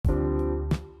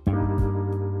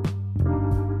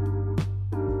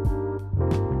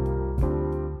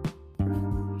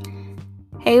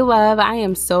Hey, love, I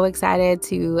am so excited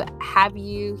to have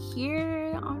you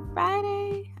here on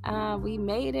Friday. We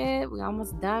made it. We're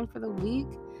almost done for the week.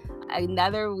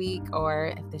 Another week,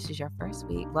 or if this is your first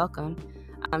week, welcome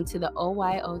to the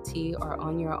OYOT or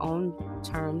On Your Own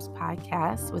Terms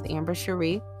podcast with Amber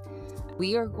Cherie.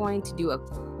 We are going to do a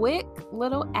quick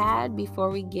little ad before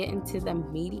we get into the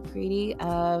nitty-gritty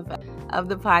of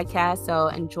the podcast. So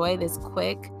enjoy this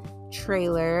quick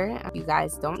trailer. If you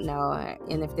guys don't know,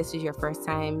 and if this is your first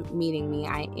time meeting me,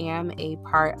 I am a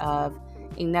part of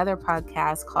another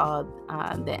podcast called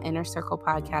the Inner Circle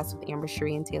Podcast with Amber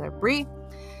Cherie and Taylor Bree,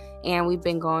 and we've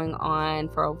been going on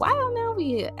for a while now.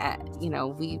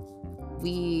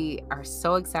 We are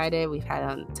so excited. We've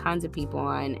had tons of people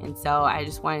on, and so I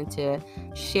just wanted to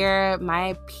share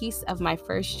my piece of my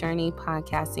first journey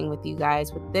podcasting with you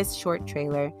guys with this short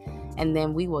trailer, and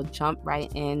then we will jump right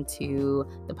into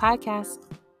the podcast.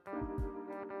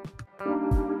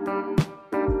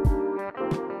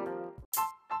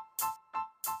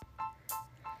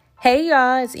 Hey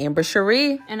y'all, it's Amber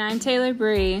Cherie. And I'm Taylor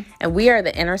Bree. And we are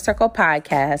the Inner Circle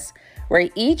Podcast, where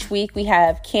each week we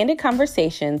have candid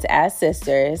conversations as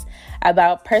sisters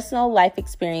about personal life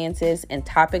experiences and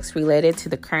topics related to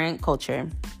the current culture.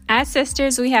 As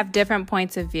sisters, we have different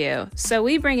points of view, so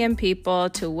we bring in people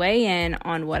to weigh in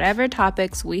on whatever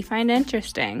topics we find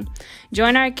interesting.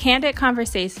 Join our candid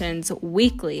conversations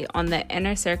weekly on the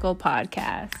Inner Circle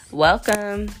Podcast.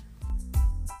 Welcome.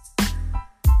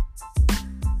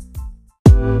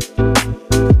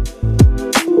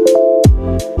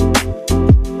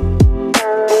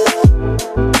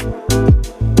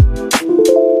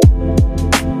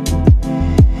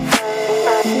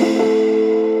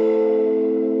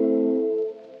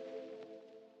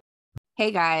 Hey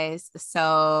guys,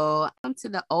 so welcome to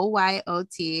the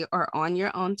OYOT or On Your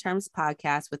Own Terms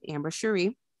podcast with Amber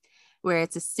Cherie, where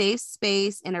it's a safe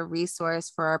space and a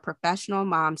resource for our professional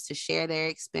moms to share their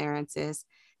experiences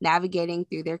navigating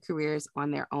through their careers on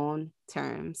their own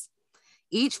terms.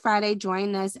 Each Friday,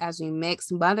 join us as we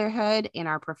mix motherhood and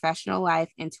our professional life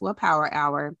into a power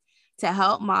hour to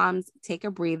help moms take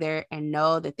a breather and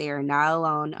know that they are not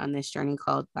alone on this journey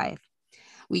called life.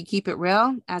 We keep it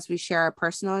real as we share our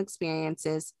personal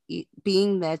experiences,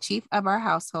 being the chief of our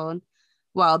household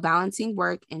while balancing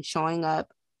work and showing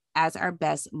up as our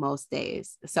best most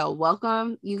days. So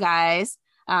welcome, you guys,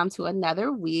 to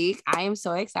another week. I am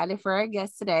so excited for our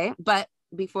guest today. But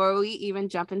before we even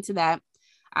jump into that,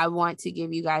 I want to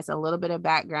give you guys a little bit of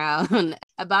background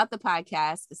about the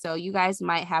podcast. So you guys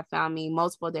might have found me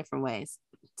multiple different ways.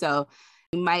 So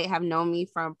you might have known me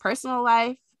from personal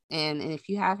life. And if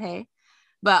you have, hey.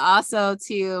 But also,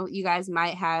 too, you guys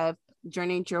might have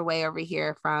journeyed your way over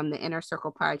here from the Inner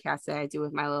Circle podcast that I do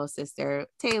with my little sister,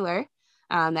 Taylor,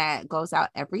 that goes out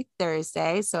every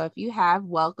Thursday. So if you have,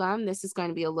 welcome. This is going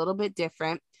to be a little bit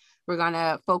different. We're going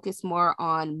to focus more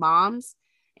on moms,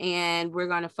 and we're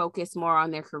going to focus more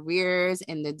on their careers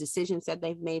and the decisions that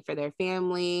they've made for their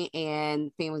family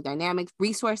and family dynamics,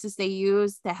 resources they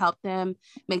use to help them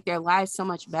make their lives so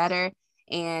much better.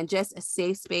 And just a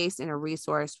safe space and a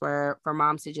resource for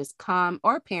moms to just come,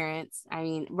 or parents. I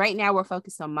mean, right now we're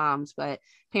focused on moms, but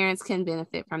parents can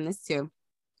benefit from this too.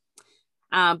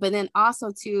 But then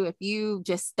also too, if you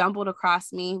just stumbled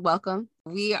across me, welcome.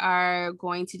 We are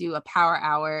going to do a power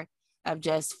hour of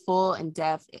just full and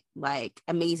depth, like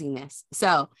amazingness.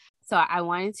 So I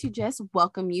wanted to just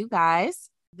welcome you guys.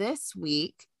 This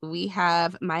week, we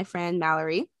have my friend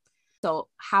Mallory. So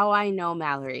how I know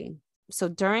Mallory. So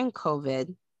during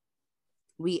COVID,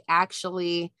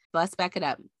 let's back it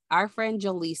up. Our friend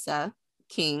Jaleesa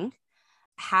King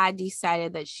had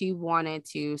decided that she wanted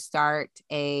to start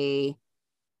a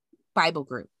Bible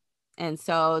group. And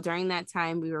so during that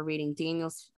time, we were reading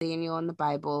Daniel in the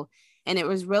Bible. And it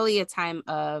was really a time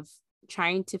of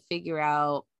trying to figure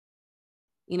out,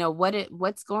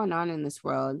 what's going on in this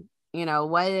world.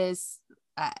 What is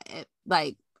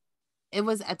it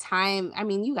was a time. I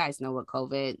mean, you guys know what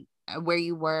COVID, where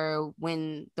you were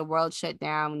when the world shut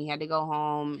down, when you had to go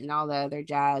home and all the other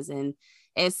jazz. And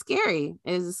it's scary.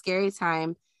 It was a scary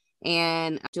time.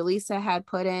 And Jaleesa had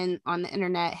put in on the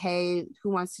internet, hey,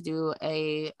 who wants to do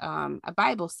a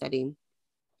Bible study?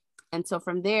 And so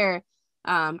from there,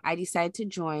 I decided to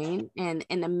join. And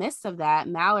in the midst of that,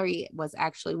 Mallory was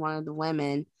actually one of the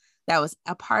women that was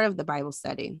a part of the Bible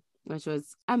study, which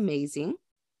was amazing.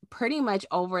 Pretty much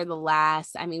over the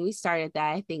last, we started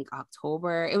that, I think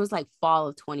October, it was like fall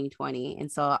of 2020.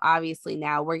 And so obviously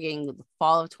now we're getting the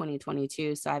fall of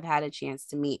 2022. So I've had a chance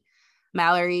to meet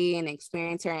Mallory and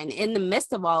experience her. And in the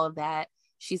midst of all of that,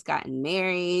 she's gotten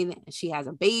married. She has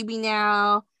a baby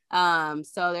now.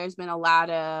 So there's been a lot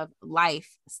of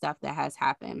life stuff that has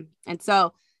happened. And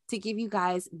so to give you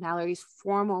guys Mallory's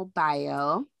formal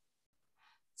bio,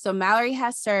 so Mallory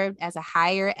has served as a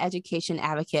higher education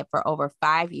advocate for over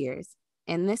 5 years.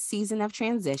 In this season of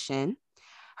transition,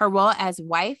 her role as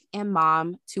wife and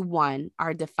mom to one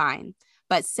are defined,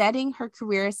 but setting her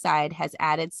career aside has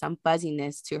added some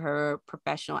fuzziness to her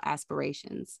professional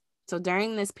aspirations. So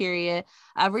during this period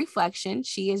of reflection,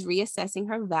 she is reassessing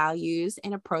her values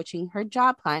and approaching her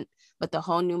job hunt with a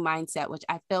whole new mindset, which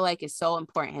I feel like is so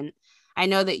important. I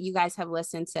know that you guys have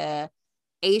listened to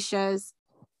Aisha's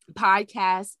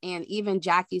podcast and even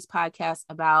Jackie's podcast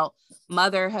about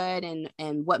motherhood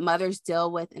and what mothers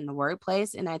deal with in the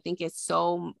workplace. And I think it's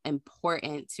so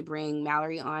important to bring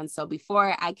Mallory on. So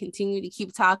before I continue to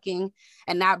keep talking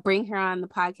and not bring her on the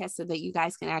podcast so that you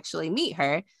guys can actually meet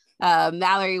her,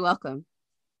 Mallory, welcome.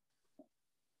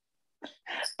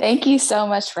 Thank you so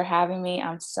much for having me.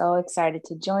 I'm so excited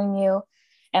to join you.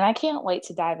 And I can't wait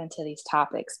to dive into these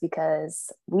topics because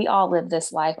we all live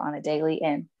this life on a daily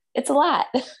and it's a lot.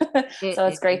 So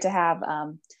it's great to have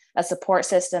a support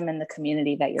system in the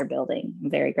community that you're building.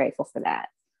 I'm very grateful for that.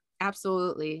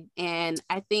 Absolutely. And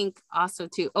I think also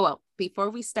too, before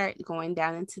we start going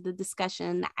down into the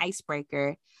discussion, the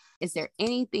icebreaker, is there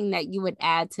anything that you would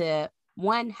add to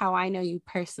one, how I know you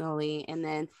personally, and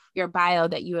then your bio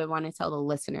that you would want to tell the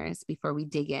listeners before we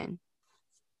dig in?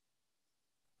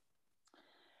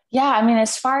 Yeah, I mean,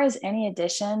 as far as any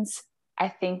additions, I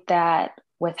think that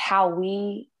with how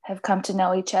we have come to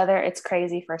know each other, it's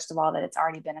crazy, first of all, that it's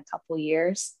already been a couple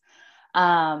years.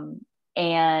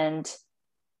 And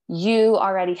you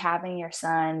already having your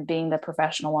son, being the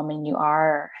professional woman you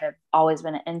are, have always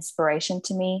been an inspiration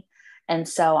to me. And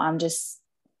so I'm just,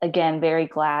 again, very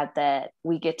glad that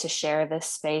we get to share this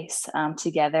space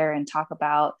together and talk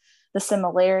about the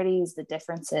similarities, the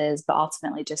differences, but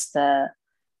ultimately just the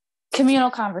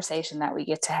communal conversation that we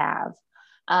get to have.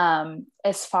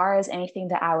 As far as anything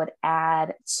that I would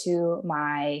add to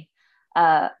my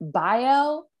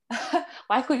bio,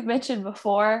 like we mentioned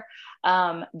before,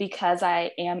 because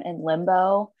I am in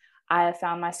limbo, I have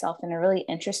found myself in a really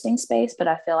interesting space, but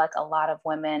I feel like a lot of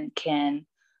women can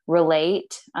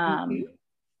relate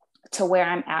to where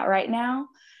I'm at right now.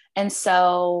 And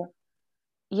so,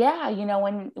 yeah, you know,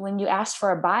 when you asked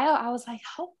for a bio, I was like,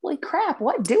 holy crap,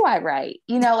 what do I write?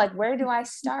 You know, like, where do I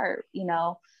start? You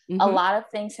know, a lot of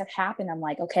things have happened. I'm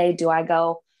like, okay, do I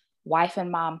go wife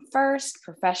and mom first,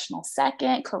 professional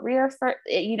second, career first?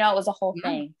 You know, it was a whole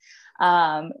thing.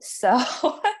 So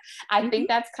I think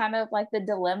that's kind of like the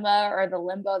dilemma or the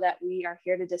limbo that we are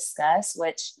here to discuss,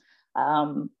 which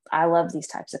I love these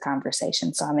types of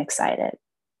conversations. So I'm excited.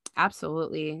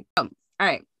 Absolutely. All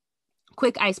right.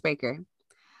 Quick icebreaker.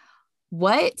 So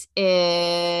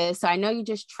I know you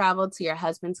just traveled to your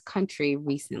husband's country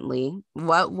recently.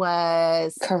 What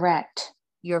was correct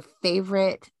your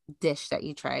favorite dish that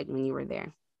you tried when you were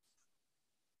there?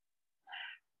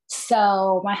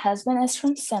 So my husband is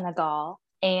from Senegal,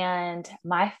 and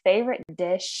my favorite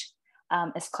dish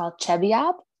is called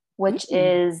chebiab, which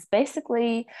is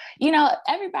basically, you know,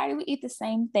 everybody, we eat the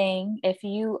same thing. If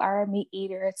you are a meat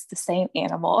eater, it's the same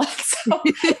animal. So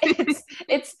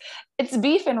it's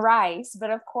beef and rice, but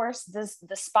of course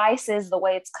the spices, the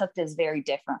way it's cooked is very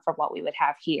different from what we would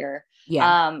have here.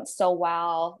 Yeah. So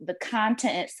while the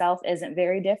content itself isn't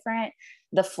very different,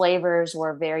 the flavors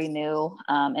were very new.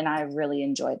 And I really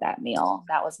enjoyed that meal.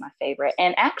 That was my favorite.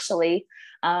 And actually,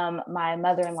 my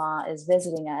mother-in-law is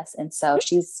visiting us. And so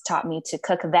she's taught me to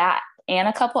cook that and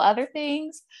a couple other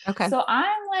things. Okay. So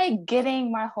I'm like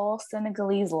getting my whole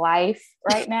Senegalese life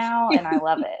right now. And I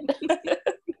love it.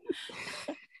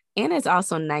 And it's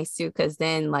also nice too, because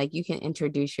then like you can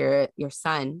introduce your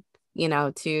son, you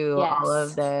know, to all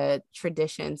of the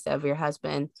traditions of your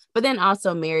husband, but then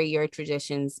also marry your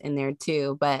traditions in there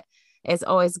too. But it's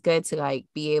always good to like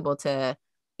be able to,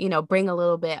 you know, bring a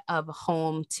little bit of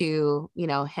home to, you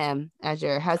know, him as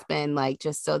your husband, like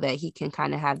just so that he can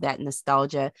kind of have that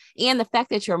nostalgia. And the fact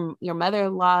that your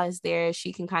mother-in-law is there,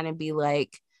 she can kind of be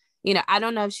like, you know, I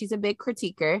don't know if she's a big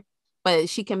critiquer, but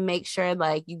she can make sure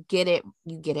like you get it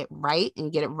right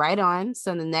and get it right on.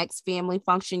 So the next family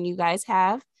function you guys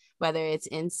have, whether it's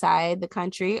inside the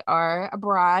country or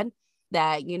abroad,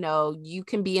 that, you know, you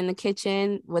can be in the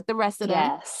kitchen with the rest of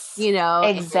them, you know.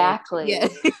 Exactly.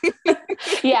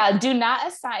 Yeah. Do not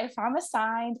assign. If I'm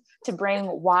assigned to bring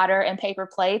water and paper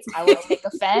plates, I will take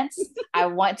offense. I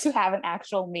want to have an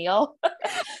actual meal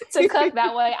to cook.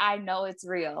 That way I know it's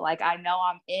real. Like I know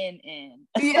I'm in.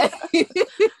 Yeah.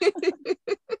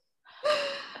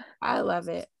 I love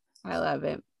it.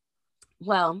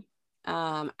 Well,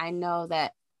 I know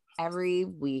that every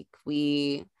week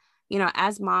we,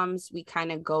 as moms, we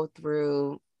kind of go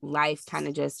through life kind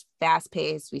of just fast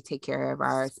paced. We take care of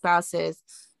our spouses,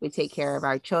 we take care of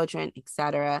our children,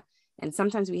 etc. And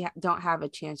sometimes we don't have a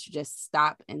chance to just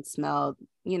stop and smell,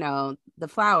 the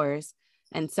flowers.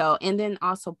 And so, and then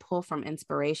also pull from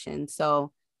inspiration.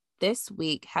 So this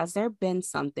week, has there been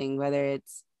something, whether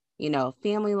it's,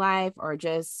 family life or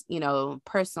just,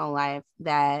 personal life,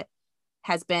 that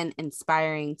has been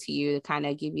inspiring to you to kind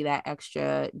of give you that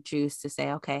extra juice to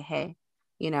say, okay, hey,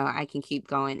 I can keep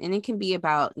going. And it can be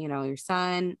about, your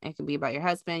son, it can be about your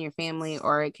husband, your family,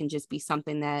 or it can just be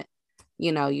something that,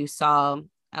 you saw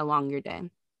along your day.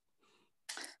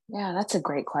 Yeah, that's a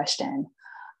great question.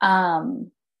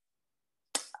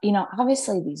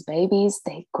 Obviously these babies,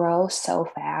 they grow so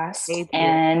fast.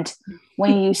 And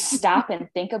when you stop and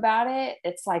think about it,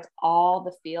 it's like all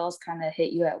the feels kind of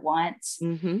hit you at once.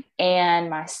 Mm-hmm. And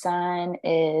my son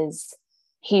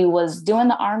he was doing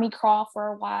the army crawl for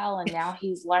a while, and now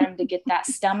he's learned to get that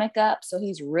stomach up. So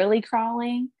he's really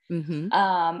crawling. Mm-hmm.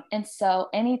 And so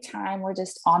anytime we're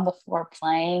just on the floor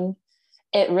playing,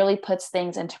 it really puts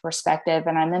things into perspective.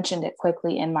 And I mentioned it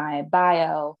quickly in my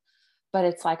bio, but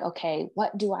it's like, okay,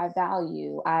 what do I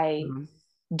value? I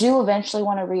do eventually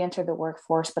want to re-enter the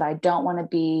workforce, but I don't want to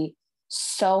be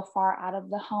so far out of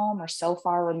the home or so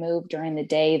far removed during the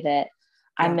day that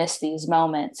I miss these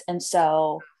moments. And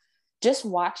so just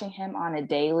watching him on a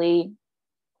daily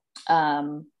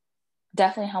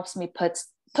definitely helps me put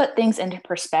things into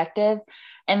perspective.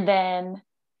 And then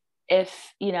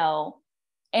if,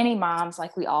 any moms,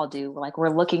 like we all do, like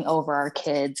we're looking over our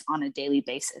kids on a daily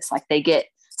basis, like they get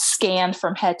scanned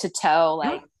from head to toe,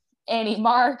 like any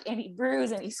mark, any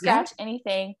bruise, any scratch,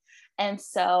 anything. And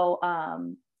so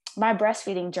my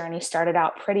breastfeeding journey started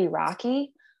out pretty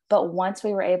rocky, but once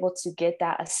we were able to get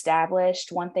that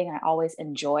established, one thing I always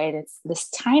enjoyed, it's this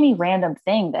tiny random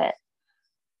thing that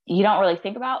you don't really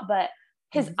think about, but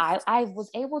I was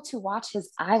able to watch his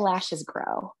eyelashes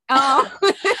grow. Oh,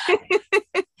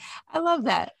 I love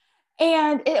that.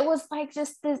 And it was like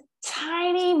just this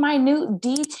tiny, minute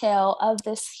detail of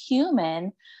this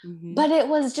human, but it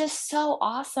was just so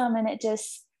awesome. And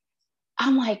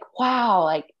I'm like, wow,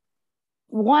 like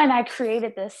one, I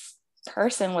created this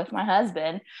person with my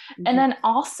husband. And then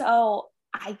also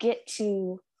I get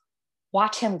to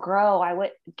watch him grow. I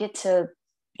would get to,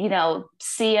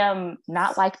 see him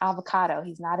not like avocado.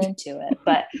 He's not into it,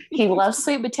 but he loves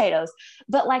sweet potatoes.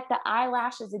 But like the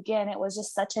eyelashes, again, it was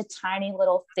just such a tiny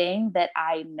little thing that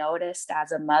I noticed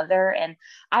as a mother. And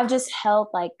I've just held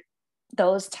like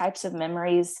those types of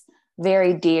memories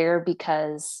very dear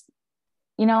because,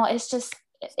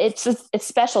 it's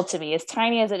special to me. As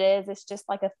tiny as it is, it's just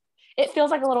like it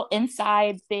feels like a little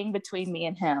inside thing between me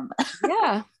and him.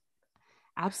 Yeah,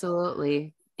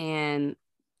 absolutely. And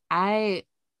I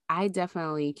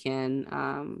definitely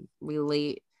can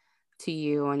relate to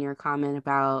you on your comment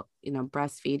about,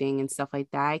 breastfeeding and stuff like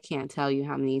that. I can't tell you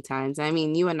how many times. I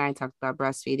mean, you and I talked about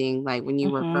breastfeeding like when you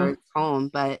were first home,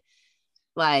 but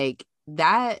like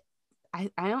that, I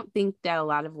don't think that a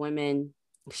lot of women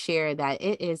share that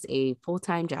it is a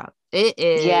full-time job. It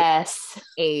is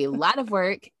a lot of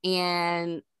work.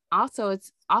 And also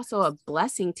it's also a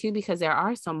blessing too, because there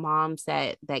are some moms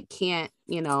that can't,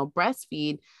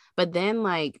 breastfeed, but then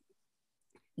like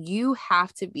you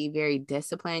have to be very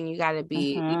disciplined. You got to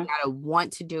be, you got to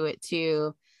want to do it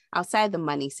too. Outside the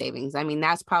money savings, I mean,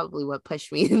 that's probably what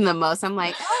pushed me the most. I'm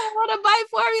like, oh, I want to buy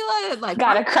formula. Like,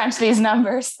 gotta crunch these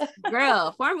numbers.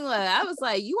 Girl, formula. I was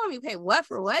like, you want me to pay what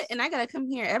for what? And I gotta come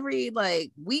here every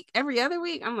like week, every other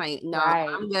week. I'm like, no,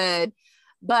 I'm good.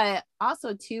 But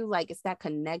also too, like it's that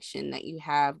connection that you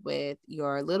have with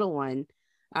your little one,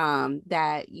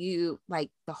 that you like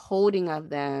the holding of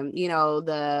them,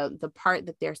 the part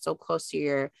that they're so close to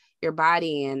your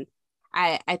body. And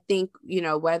I think,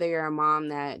 whether you're a mom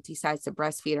that decides to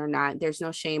breastfeed or not, there's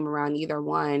no shame around either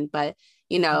one. But,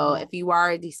 if you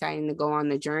are deciding to go on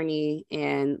the journey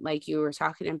and like you were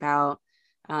talking about,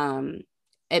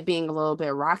 it being a little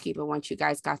bit rocky, but once you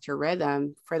guys got your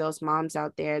rhythm, for those moms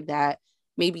out there that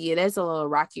maybe it is a little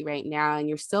rocky right now and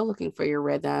you're still looking for your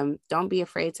rhythm, don't be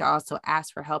afraid to also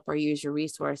ask for help or use your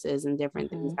resources and different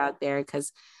things out there.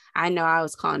 Because I know I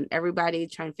was calling everybody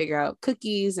trying to figure out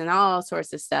cookies and all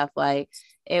sorts of stuff. Like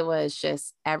it was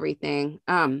just everything.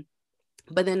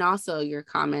 But then also your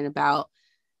comment about,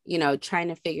 trying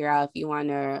to figure out if you want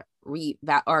to read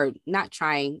that or not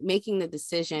trying, making the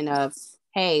decision of,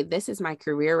 hey, this is my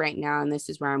career right now and this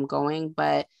is where I'm going.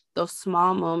 But those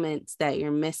small moments that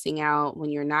you're missing out when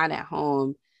you're not at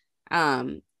home,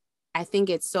 I think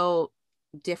it's so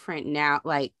different now.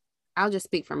 Like, I'll just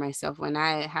speak for myself. When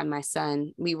I had my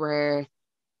son, we were,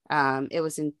 it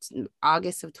was in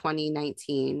August of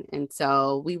 2019. And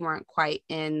so we weren't quite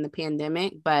in the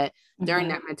pandemic, but during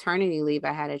that maternity leave,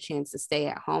 I had a chance to stay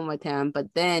at home with him. But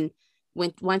then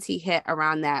once he hit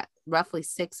around that roughly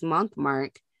 6-month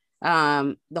mark,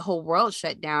 the whole world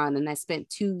shut down. And I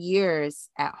spent 2 years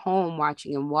at home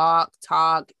watching him walk,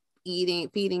 talk, eating,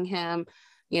 feeding him.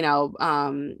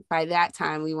 By that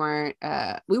time we were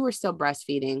still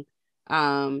breastfeeding,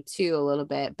 too, a little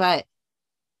bit, but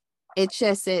I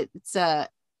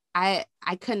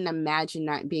couldn't imagine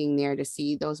not being there to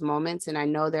see those moments. And I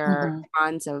know there are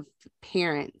tons of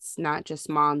parents, not just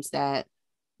moms, that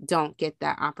don't get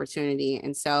that opportunity.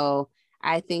 And so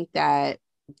I think that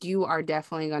you are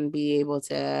definitely going to be able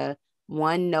to,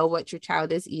 one, know what your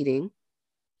child is eating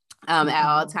at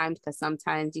all times, because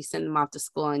sometimes you send them off to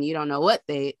school and you don't know what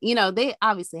they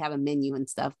obviously have a menu and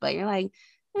stuff, but you're like,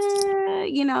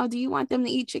 do you want them to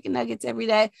eat chicken nuggets every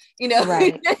day?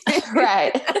 Right.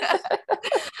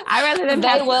 I rather than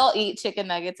they will eat chicken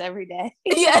nuggets every day.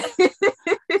 Yeah.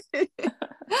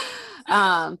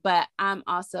 But I'm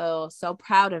also so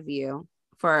proud of you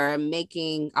for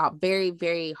making a very,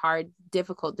 very hard,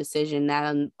 difficult decision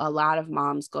that a lot of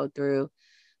moms go through,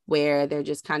 where they're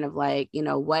just kind of like,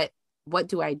 what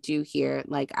do I do here?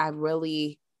 Like, I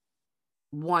really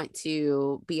want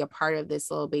to be a part of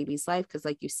this little baby's life, because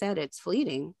like you said, it's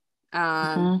fleeting.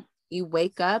 You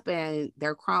wake up and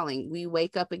they're crawling. We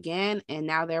wake up again and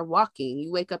now they're walking.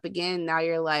 You wake up again, now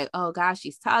you're like, oh gosh,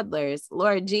 these toddlers,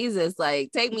 Lord Jesus,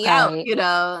 like, take me out,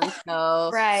 and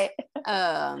so right.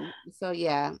 So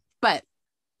yeah. But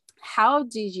how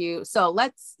did you, so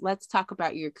let's talk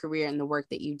about your career and the work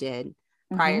that you did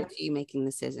prior to you making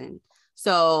the decision.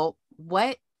 So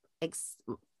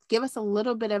give us a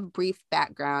little bit of brief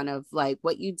background of like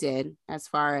what you did as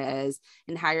far as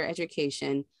in higher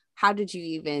education. How did you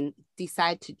even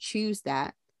decide to choose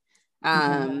that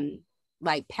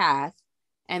like path?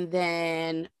 And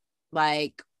then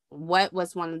like, what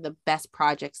was one of the best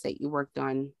projects that you worked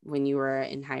on when you were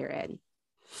in higher ed?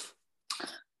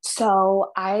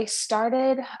 So I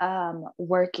started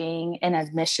working in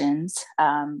admissions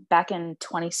back in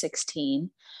 2016.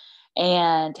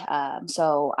 And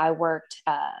so I worked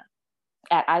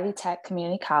at Ivy Tech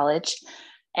Community College,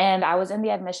 and I was in the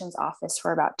admissions office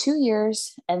for about 2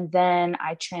 years. And then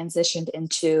I transitioned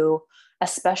into a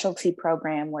specialty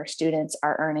program where students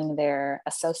are earning their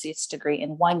associate's degree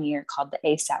in 1 year, called the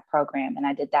ASAP program. And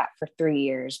I did that for 3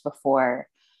 years before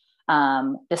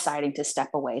deciding to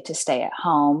step away to stay at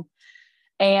home.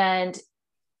 And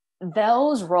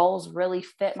those roles really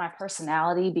fit my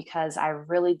personality, because I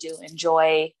really do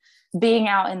enjoy being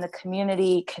out in the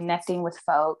community, connecting with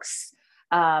folks.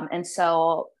 And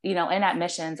so, in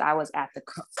admissions, I was at the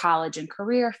college and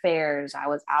career fairs. I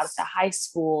was out at the high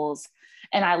schools.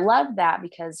 And I loved that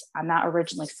because I'm not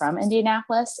originally from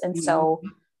Indianapolis. And so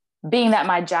being that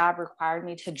my job required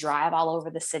me to drive all over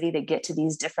the city to get to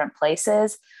these different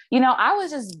places, I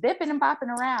was just bipping and bopping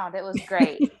around. It was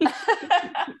great.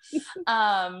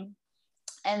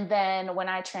 And then when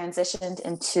I transitioned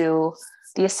into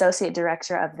the associate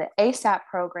director of the ASAP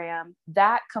program,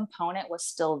 that component was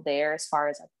still there as far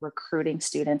as like recruiting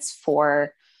students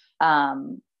for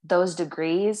those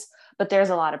degrees, but there's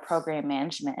a lot of program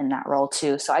management in that role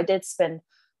too. So I did spend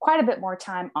quite a bit more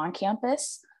time on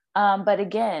campus. But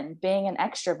again, being an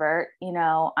extrovert,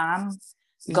 I'm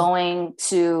going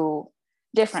to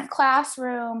different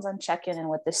classrooms. I'm checking in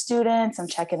with the students. I'm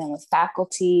checking in with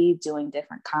faculty, doing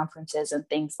different conferences and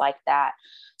things like that.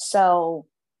 So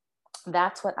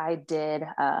that's what I did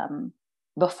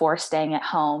before staying at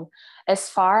home. As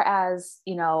far as,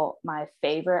 my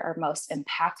favorite or most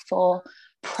impactful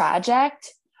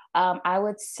project, I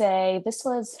would say this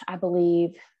was, I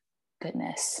believe,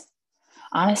 goodness,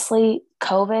 honestly,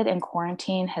 COVID and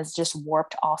quarantine has just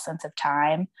warped all sense of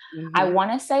time. I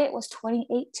want to say it was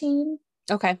 2018.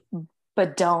 Okay.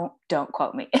 But don't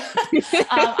quote me.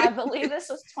 I believe this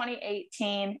was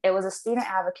 2018. It was a student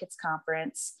advocates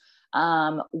conference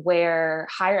where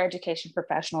higher education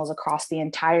professionals across the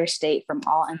entire state from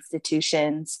all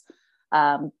institutions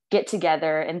get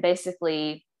together. And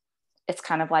basically, it's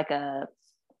kind of like a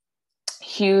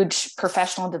huge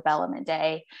professional development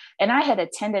day. And I had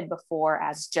attended before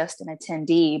as just an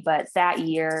attendee, but that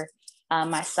year,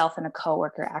 myself and a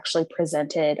coworker actually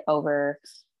presented over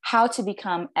how to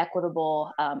become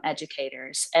equitable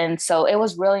educators. And so it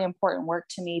was really important work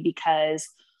to me because,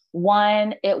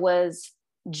 one, it was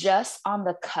just on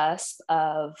the cusp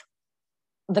of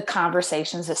the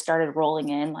conversations that started rolling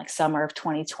in like summer of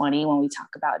 2020 when we talk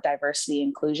about diversity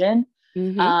inclusion.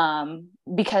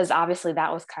 Because obviously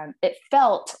that was it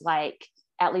felt like,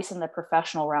 at least in the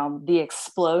professional realm, the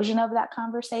explosion of that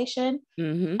conversation.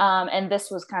 And this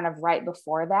was kind of right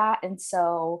before that. And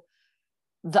so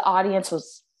the audience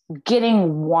was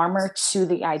getting warmer to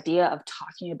the idea of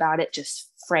talking about it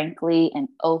just frankly and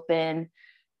open.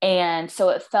 And so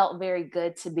it felt very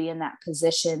good to be in that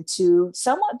position to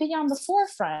somewhat be on the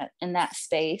forefront in that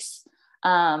space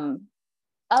of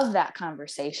that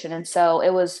conversation. And so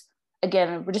it was,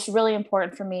 again, just really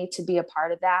important for me to be a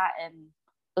part of that. And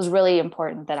it was really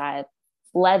important that I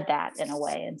led that in a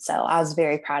way. And so I was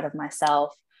very proud of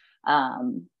myself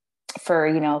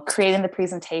for, creating the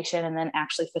presentation and then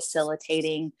actually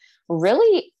facilitating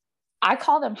really, I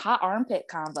call them hot armpit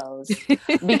combos,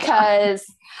 because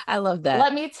I love that.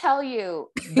 Let me tell you,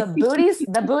 the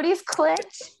booties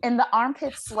clench and the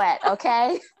armpits sweat.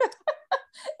 Okay.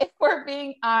 If we're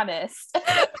being honest,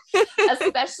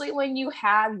 especially when you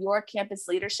have your campus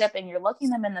leadership and you're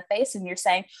looking them in the face and you're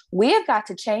saying, we have got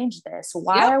to change this.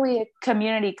 Why are we a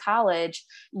community college,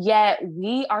 yet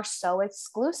we are so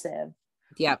exclusive?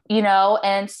 Yep.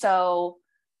 And so,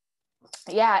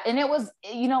 yeah. And it was,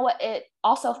 it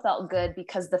also felt good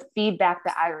because the feedback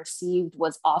that I received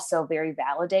was also very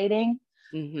validating.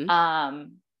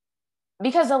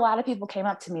 Because a lot of people came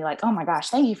up to me like, oh my gosh,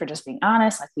 thank you for just being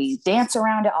honest. Like, we dance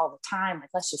around it all the time.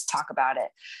 Like, let's just talk about it.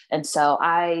 And so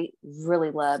I really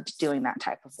loved doing that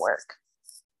type of work.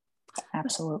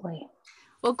 Absolutely.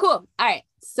 Well, cool. All right.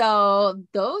 So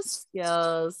those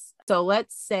skills, so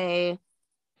let's say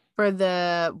for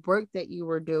the work that you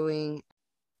were doing,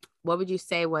 what would you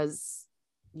say was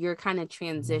your kind of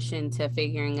transition to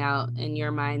figuring out in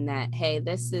your mind that, hey,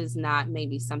 this is not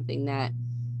maybe something that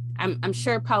I'm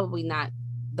sure probably not,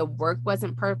 the work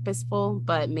wasn't purposeful,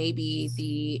 but maybe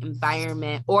the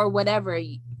environment or whatever,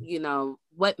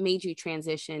 what made you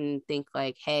transition, think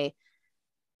like, hey,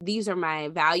 these are my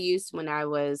values when I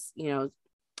was,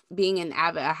 being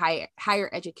a higher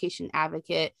education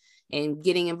advocate and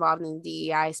getting involved in the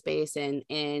DEI space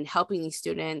and helping these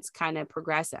students kind of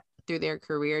progress through their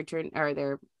career journey or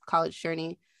their college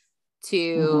journey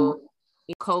to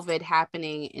COVID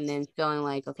happening and then feeling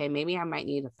like, okay, maybe I might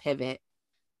need a pivot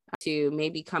to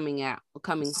maybe coming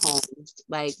home.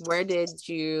 Like, where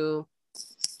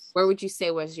would you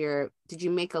say was did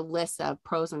you make a list of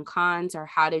pros and cons, or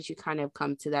how did you kind of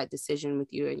come to that decision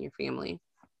with you and your family?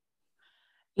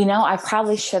 I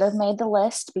probably should have made the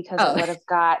list because it would have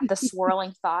got the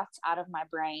swirling thoughts out of my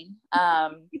brain.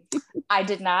 I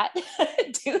did not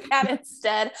do that.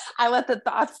 Instead, I let the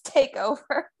thoughts take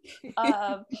over.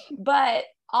 But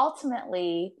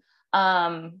ultimately,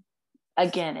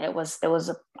 again, it was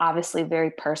obviously very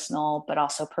personal, but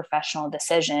also professional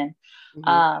decision.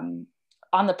 On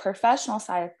the professional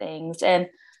side of things, and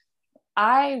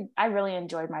I really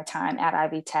enjoyed my time at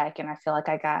Ivy Tech, and I feel like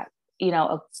I got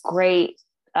a great.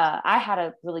 I had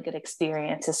a really good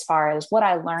experience as far as what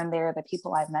I learned there, the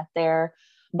people I met there,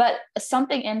 but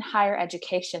something in higher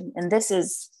education, and this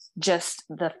is just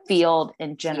the field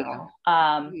in general.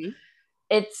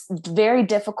 It's very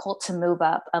difficult to move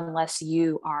up unless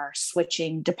you are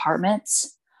switching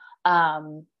departments.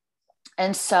 And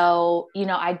so,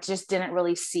 I just didn't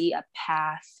really see a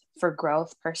path for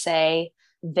growth per se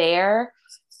there.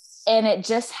 And it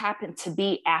just happened to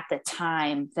be at the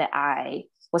time that I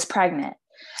was pregnant.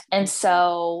 And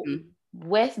so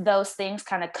with those things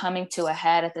kind of coming to a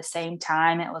head at the same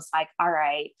time, it was like, all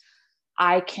right,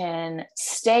 I can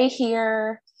stay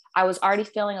here. I was already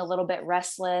feeling a little bit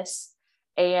restless.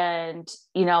 And,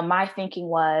 my thinking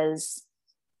was,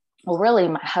 well, really,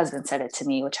 my husband said it to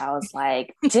me, which I was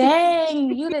like,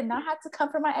 dang, you did not have to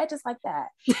come from my edges like that.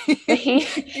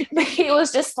 But he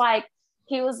was just like,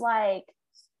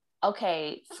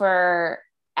 okay, for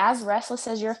as restless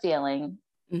as you're feeling,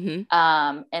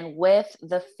 and with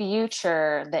the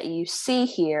future that you see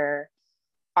here,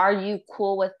 are you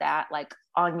cool with that? Like,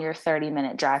 on your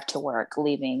 30-minute drive to work,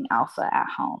 leaving Alpha at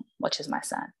home, which is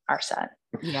our son.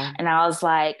 Yeah. And I was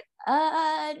like,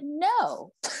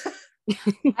 no,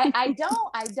 I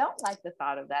don't like the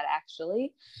thought of that,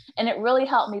 actually. And it really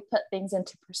helped me put things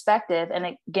into perspective.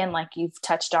 And again, like you've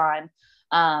touched on,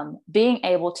 being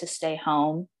able to stay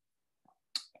home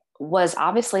was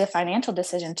obviously a financial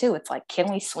decision too. It's like,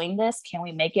 can we swing this? Can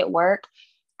we make it work?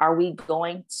 Are we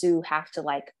going to have to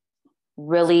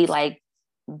really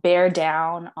bear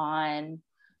down on,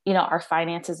 our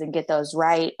finances and get those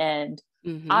right? And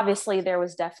obviously there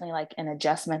was definitely an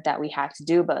adjustment that we had to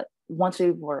do. But once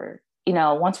we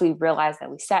realized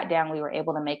that we sat down, we were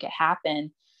able to make it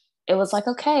happen. It was like,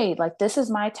 okay, this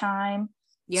is my time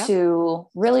to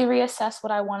really reassess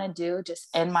what I want to do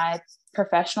just in my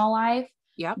professional life.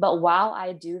 Yep. But while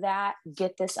I do that,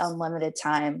 get this unlimited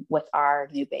time with our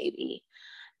new baby.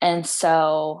 And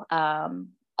so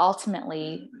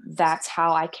ultimately, that's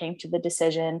how I came to the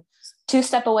decision to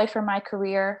step away from my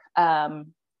career. And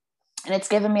it's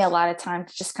given me a lot of time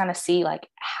to just kind of see like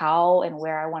how and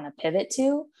where I want to pivot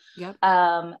to. Yep.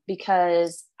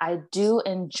 Because I do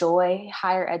enjoy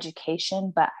higher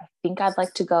education, but I think I'd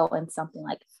like to go in something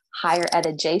like higher ed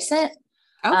adjacent.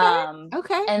 Okay.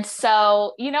 Okay. And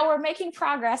so, we're making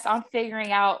progress on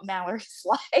figuring out Mallory's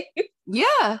life.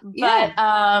 Yeah.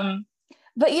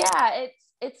 But yeah,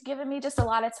 it's given me just a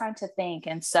lot of time to think.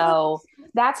 And so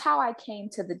that's how I came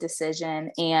to the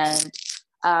decision. And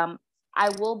I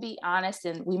will be honest,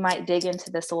 and we might dig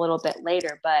into this a little bit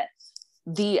later, but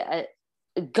the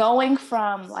going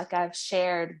from, like I've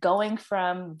shared, going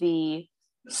from the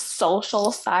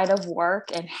social side of work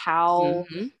and how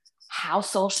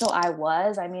social I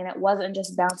was. I mean, it wasn't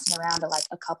just bouncing around to like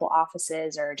a couple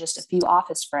offices or just a few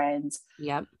office friends.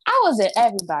 Yep. I was at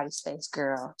everybody's face,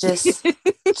 girl, just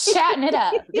chatting it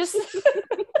up, just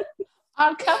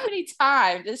on company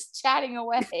time, just chatting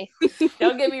away.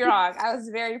 Don't get me wrong. I was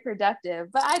very productive,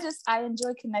 but I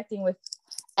enjoy connecting with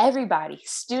everybody,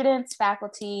 students,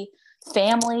 faculty,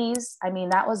 families. I mean,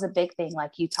 that was a big thing.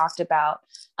 Like you talked about,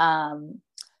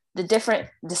 the different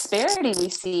disparity we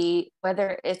see,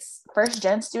 whether it's first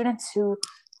gen students who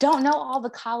don't know all the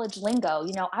college lingo.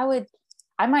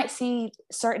 I might see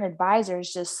certain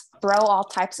advisors just throw all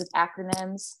types of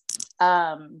acronyms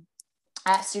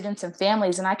at students and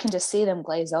families, and I can just see them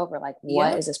glaze over, like,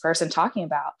 what is this person talking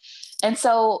about? And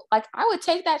so like, I would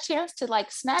take that chance to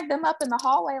like snag them up in the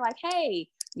hallway, like, hey,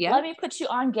 let me put you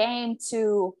on game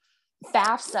to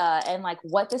FAFSA and like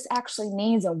what this actually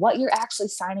means and what you're actually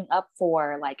signing up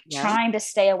for, like trying to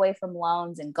stay away from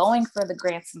loans and going for the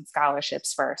grants and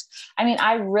scholarships first. I mean,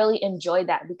 I really enjoyed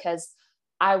that because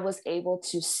I was able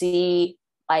to see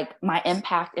like my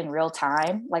impact in real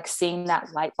time, like seeing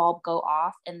that light bulb go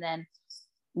off. And then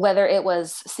whether it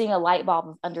was seeing a light bulb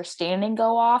of understanding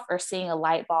go off or seeing a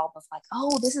light bulb of like,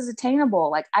 oh, this is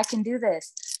attainable, like I can do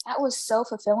this. That was so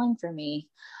fulfilling for me.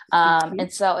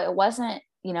 And so it wasn't,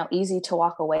 easy to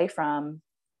walk away from,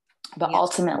 but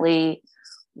ultimately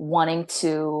wanting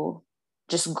to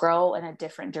just grow in a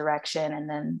different direction and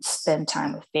then spend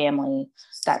time with family,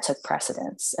 that took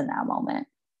precedence in that moment.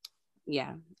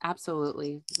 Yeah,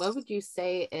 absolutely. What would you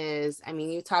say is, I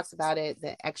mean, you talked about it,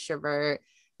 the extrovert,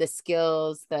 the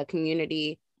skills, the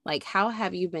community, like how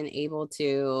have you been able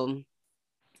to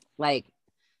like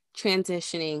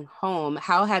transitioning home?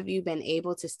 How have you been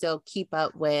able to still keep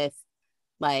up with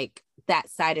like that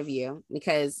side of you?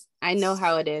 Because I know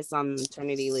how it is on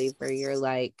maternity leave where you're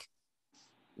like,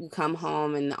 you come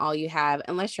home and all you have,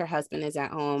 unless your husband is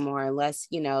at home or unless,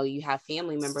 you have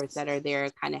family members that are there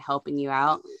kind of helping you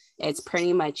out, it's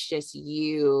pretty much just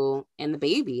you and the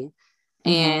baby.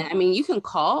 And I mean, you can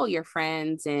call your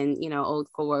friends and, old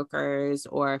coworkers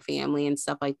or family and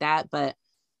stuff like that, but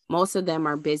most of them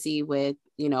are busy with,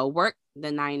 work,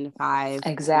 the 9 to 5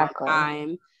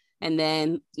 time. And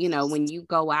then, when you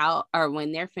go out or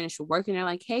when they're finished with work and they're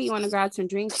like, hey, you want to grab some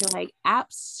drinks? You're like,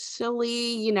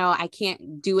 absolutely, I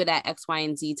can't do it at X, Y,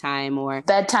 and Z time or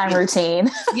bedtime routine.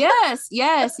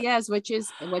 yes, which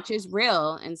is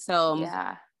real. And so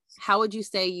how would you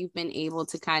say you've been able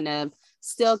to kind of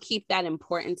still keep that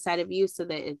important side of you so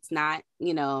that it's not,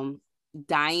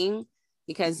 dying?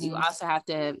 Because you also have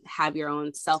to have your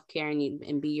own self-care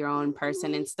and be your own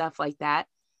person and stuff like that.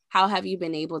 How have you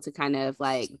been able to kind of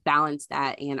like balance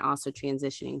that and also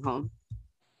transitioning home?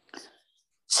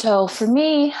 So for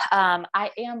me,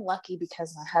 I am lucky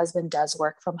because my husband does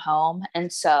work from home.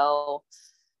 And so,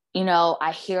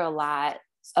 I hear a lot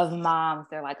of moms,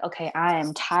 they're like, okay, I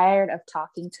am tired of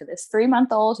talking to this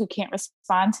 3-month-old who can't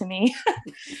respond to me.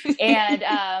 And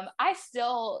I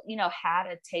still, had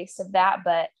a taste of that,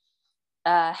 but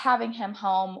having him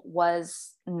home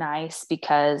was nice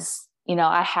because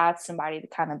I had somebody to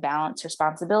kind of balance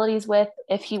responsibilities with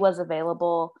if he was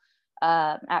available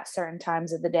at certain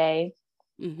times of the day.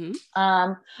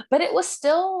 But it was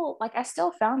still like, I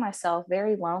still found myself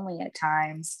very lonely at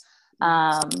times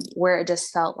where it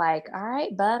just felt like, all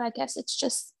right, bud, I guess it's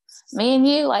just me and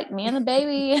you, like me and the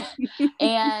baby.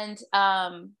 And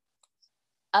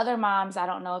other moms, I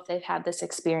don't know if they've had this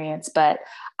experience, but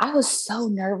I was so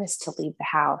nervous to leave the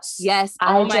house. Yes.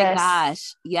 Oh my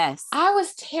gosh. Yes. I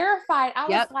was terrified. I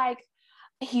was like,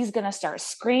 he's going to start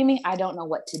screaming. I don't know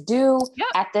what to do.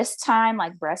 At this time,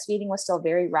 like breastfeeding was still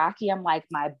very rocky. I'm like,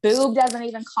 my boob doesn't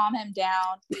even calm him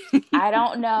down. I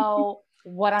don't know.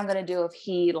 what I'm going to do if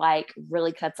he like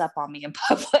really cuts up on me in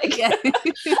public. Yeah.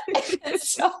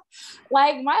 So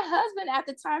like my husband at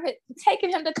the time had taken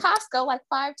him to Costco like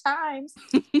 5 times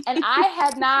and I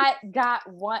had not got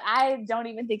one. I don't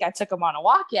even think I took him on a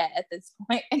walk yet at this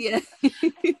point. Yeah.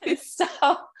 So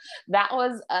that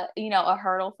was a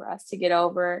hurdle for us to get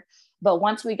over. But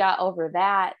once we got over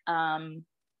that,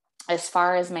 as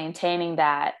far as maintaining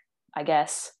that, I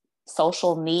guess,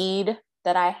 social need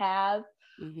that I have,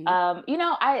 Mm-hmm.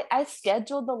 I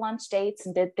scheduled the lunch dates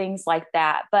and did things like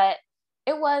that, but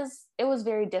it was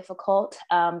very difficult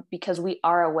because we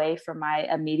are away from my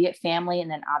immediate family.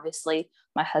 And then obviously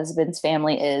my husband's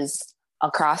family is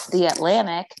across the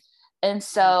Atlantic. And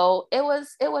so it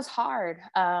was hard.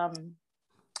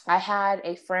 I had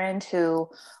a friend who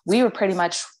we were pretty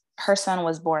much, her son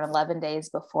was born 11 days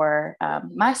before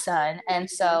my son. And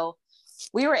so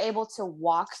we were able to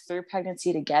walk through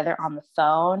pregnancy together on the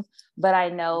phone. But I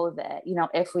know that,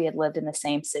 if we had lived in the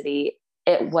same city,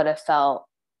 it would have felt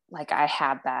like I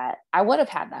would have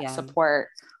had that support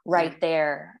right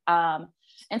there. And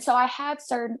so I had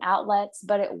certain outlets,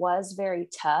 but it was very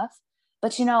tough.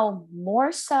 But,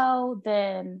 more so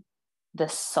than the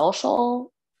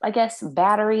social, I guess,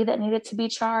 battery that needed to be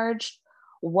charged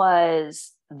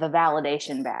was the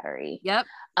validation battery. Yep.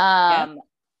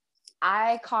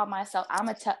 I call myself, I'm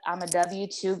a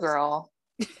W-2 girl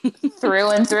through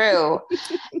and through.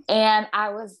 And I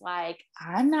was like,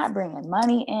 I'm not bringing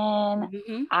money in.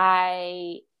 Mm-hmm.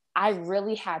 I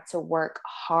really had to work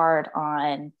hard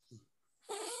on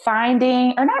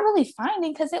finding, or not really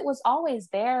finding, because it was always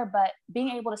there, but being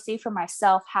able to see for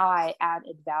myself how I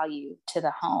added value to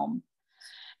the home.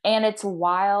 And it's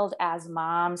wild as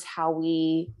moms how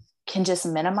we can just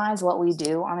minimize what we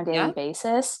do on a daily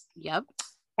basis. Yep.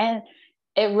 And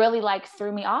it really like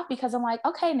threw me off because I'm like,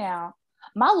 okay, now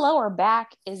my lower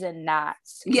back is in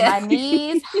knots. Yeah. My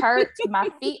knees hurt. My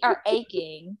feet are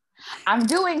aching. I'm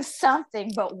doing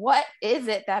something, but what is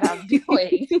it that I'm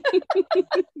doing?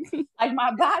 Like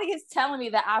my body is telling me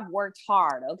that I've worked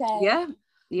hard. Okay. Yeah.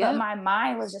 Yeah. But my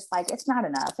mind was just like, it's not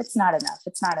enough. It's not enough.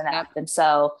 It's not enough. Yep. And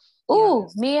so,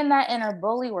 me and that inner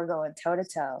bully were going toe to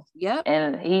toe. Yep.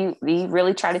 And he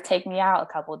really tried to take me out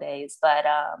a couple of days, but,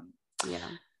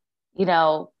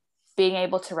 being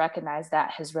able to recognize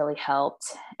that has really helped.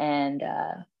 And,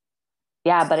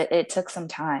 but it took some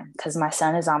time because my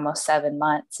son is almost 7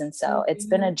 months. And so it's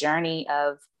been a journey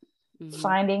of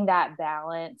finding that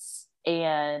balance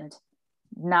and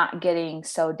not getting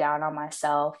so down on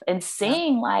myself and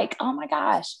seeing like, oh my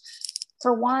gosh,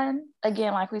 for one,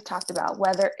 again, like we've talked about,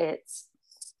 whether it's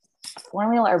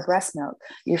formula or breast milk,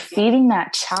 you're feeding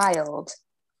that child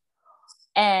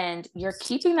and you're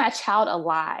keeping that child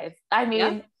alive. I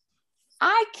mean,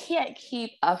 I can't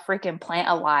keep a freaking plant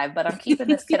alive, but I'm keeping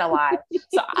this kid alive.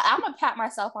 So I'm gonna pat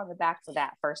myself on the back for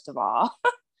that, first of all.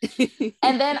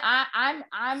 And then I'm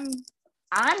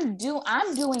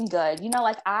doing good.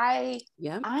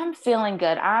 I'm feeling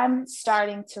good. I'm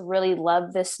starting to really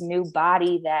love this new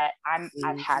body that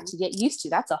I've had to get used to.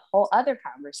 That's a whole other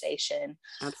conversation.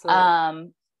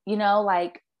 Absolutely.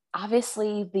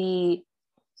 Obviously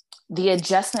the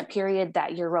adjustment period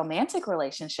that your romantic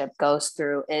relationship goes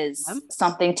through is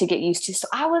something to get used to. So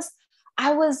I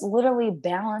was literally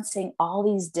balancing all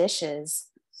these dishes.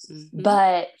 Mm-hmm.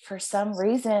 But for some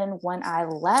reason, when I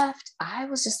left, I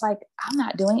was just like, I'm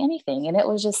not doing anything. And it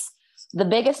was just the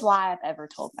biggest lie I've ever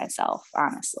told myself,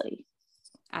 honestly.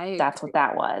 That's what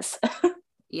that was.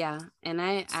 Yeah. And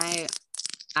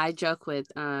I joke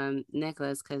with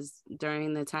Nicholas because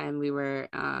during the time we were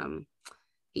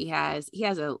he has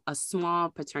a small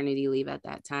paternity leave at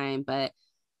that time, but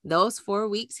those 4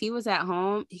 weeks he was at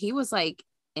home, he was like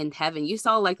in heaven. You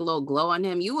saw like a little glow on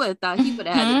him. You would have thought he would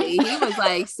have had a baby. He was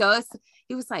like,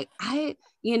 he was like,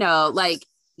 like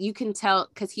you can tell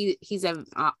because he's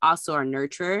also a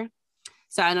nurturer.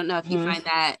 So I don't know if you find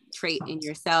that trait in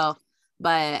yourself,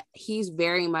 but he's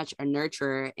very much a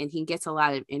nurturer and he gets a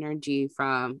lot of energy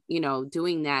from,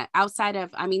 doing that outside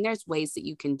of, there's ways that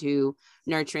you can do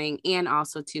nurturing and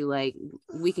also to like,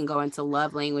 we can go into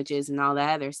love languages and all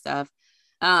that other stuff.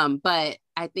 But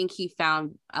I think he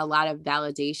found a lot of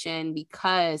validation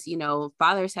because,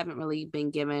 fathers haven't really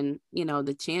been given,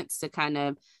 the chance to kind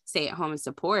of stay at home and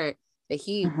support that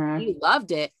he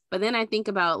loved it. But then I think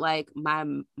about like my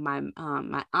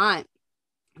aunt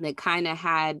that kind of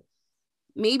had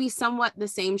maybe somewhat the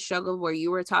same struggle where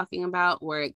you were talking about,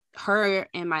 where her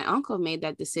and my uncle made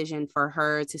that decision for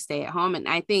her to stay at home. And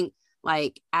I think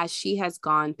like as she has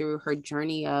gone through her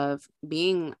journey of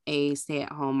being a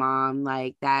stay-at-home mom,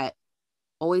 like that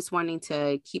always wanting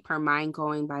to keep her mind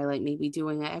going by like maybe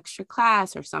doing an extra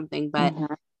class or something, but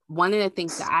one of the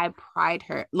things that I pride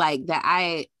her,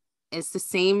 it's the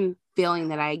same feeling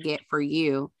that I get for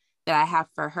you that I have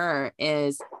for her,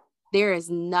 is there is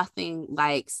nothing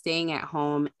like staying at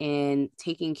home and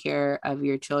taking care of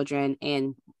your children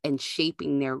and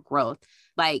shaping their growth.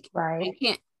 Like, right.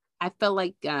 I feel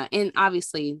like, and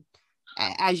obviously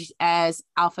as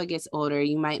Alpha gets older,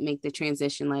 you might make the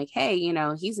transition like, hey,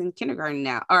 he's in kindergarten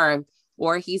now,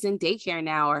 or he's in daycare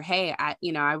now, or hey,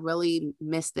 I really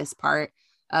miss this part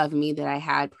of me that I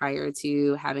had prior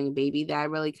to having a baby that I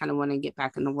really kind of want to get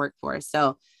back in the workforce.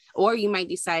 So, or you might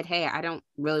decide, hey, I don't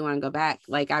really want to go back.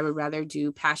 Like, I would rather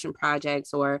do passion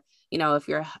projects, or, if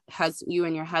you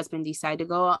and your husband decide to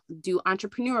go do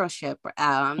entrepreneurship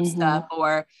stuff,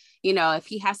 or, if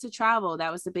he has to travel.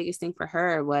 That was the biggest thing for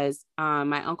her was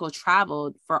my uncle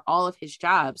traveled for all of his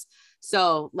jobs.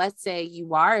 So let's say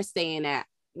you are staying at,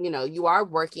 you are a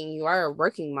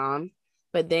working mom,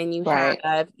 but then you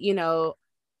have,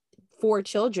 4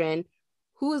 children.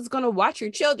 Who is going to watch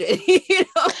your children?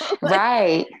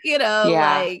 Right.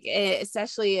 Like,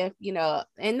 especially if,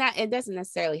 and that it doesn't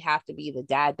necessarily have to be the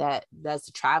dad that does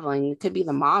the traveling. It could be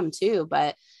the mom too,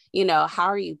 but how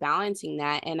are you balancing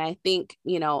that? And I think,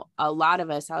 a lot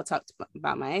of us, I'll talk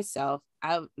about myself.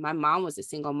 My mom was a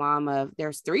single mom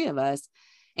there's 3 of us,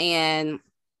 and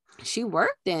she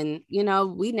worked, and,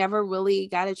 we never really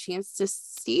got a chance to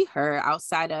see her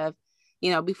outside of,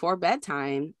 before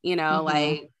bedtime,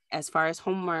 like, as far as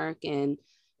homework and,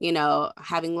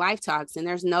 having life talks. And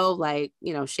there's no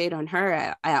shade on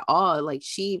her at all. Like,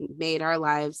 she made our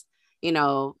lives,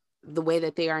 the way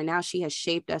that they are now. She has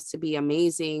shaped us to be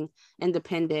amazing,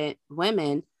 independent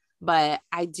women. But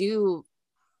I do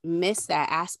miss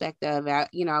that aspect of, I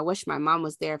wish my mom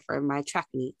was there for my track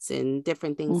meets and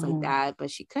different things like that, but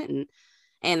she couldn't.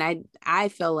 And I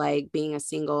feel like being a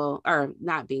single, or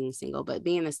not being single, but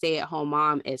being a stay-at-home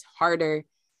mom is harder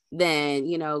than,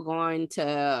 going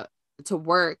to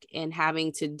work and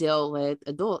having to deal with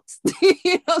adults,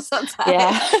 sometimes.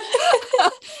 Yeah.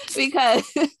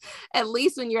 Because at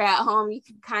least when you're at home, you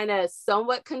can kind of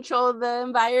somewhat control the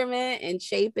environment and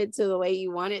shape it to the way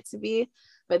you want it to be.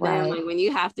 But then like, when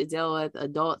you have to deal with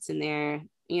adults in their,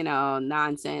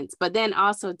 nonsense, but then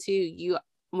also too,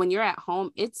 when you're at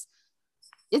home, it's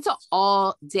an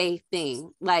all day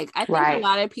thing. Like, I think a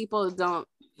lot of people don't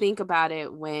think about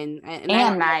it when,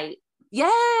 and night.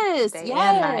 Yes. Day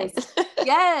and night.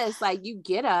 Yes. Like, you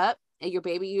get up and your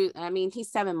baby,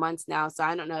 he's 7 months now. So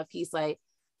I don't know if he's like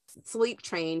sleep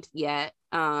trained yet.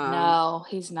 No,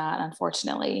 he's not,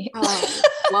 unfortunately.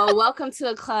 Well, welcome to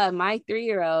the club. My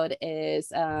 3-year-old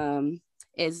is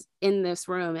in this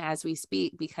room as we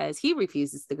speak because he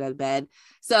refuses to go to bed.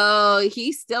 So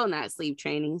he's still not sleep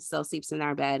training, still sleeps in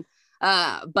our bed.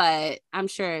 But I'm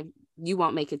sure you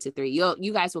won't make it to 3.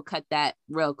 You guys will cut that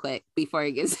real quick before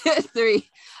it gets to 3.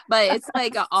 But it's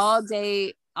like an all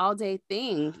day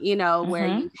thing, where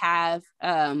you have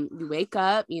you wake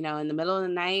up, in the middle of the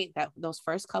night, those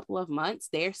first couple of months,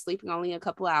 they're sleeping only a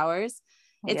couple hours.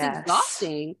 It's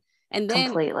exhausting. And then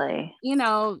completely,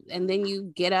 and then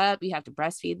you get up, you have to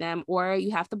breastfeed them, or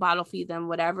you have to bottle feed them,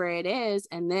 whatever it is.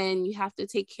 And then you have to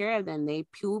take care of them. They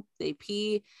poop, they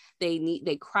pee,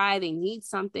 they cry, they need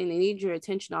something, they need your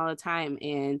attention all the time.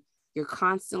 And you're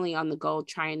constantly on the go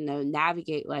trying to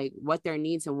navigate like what their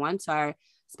needs and wants are,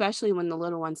 especially when the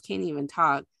little ones can't even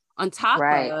talk. On top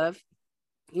of,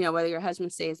 whether your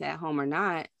husband stays at home or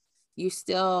not, you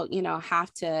still,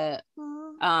 have to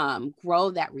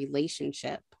grow that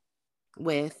relationship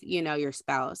with, your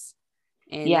spouse.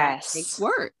 And that takes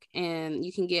work, and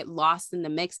you can get lost in the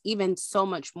mix even so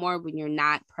much more when you're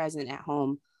not present at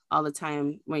home all the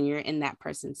time, when you're in that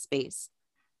person's space.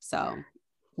 So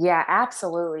yeah,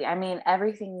 absolutely.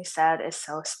 Everything you said is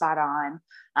so spot on.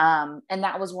 And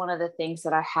that was one of the things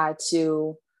that I had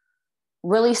to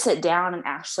really sit down and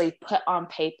actually put on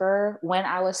paper when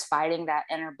I was fighting that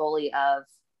inner bully of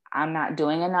I'm not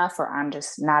doing enough, or I'm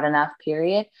just not enough,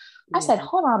 period. I said,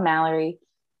 hold on, Mallory,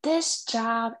 this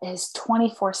job is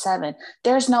 24/7.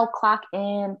 There's no clock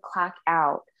in, clock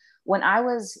out. When I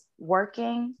was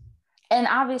working, and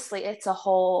obviously it's a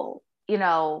whole,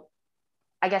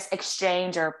 I guess,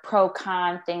 exchange or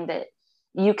pro-con thing that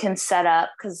you can set up.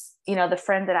 Because, the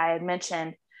friend that I had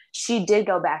mentioned, she did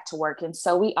go back to work. And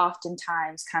so we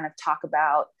oftentimes kind of talk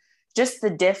about just the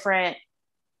different,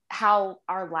 how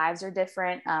our lives are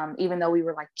different, even though we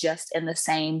were like just in the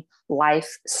same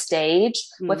life stage,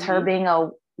 with her being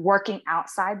working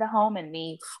outside the home and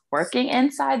me working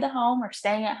inside the home or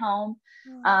staying at home.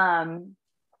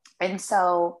 And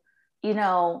so,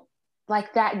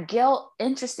 like that guilt,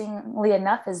 interestingly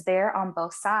enough, is there on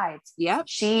both sides. Yep.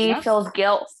 She feels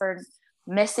guilt for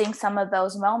missing some of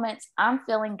those moments, I'm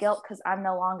feeling guilt because I'm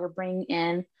no longer bringing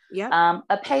in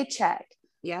a paycheck.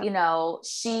 Yeah. You know,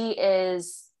 she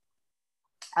is,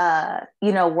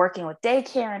 working with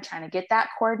daycare and trying to get that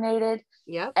coordinated.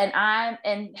 Yep. And I'm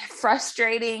in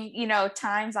frustrating,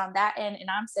 times on that end. And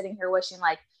I'm sitting here wishing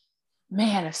like,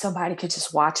 man, if somebody could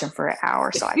just watch him for an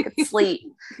hour so I could sleep.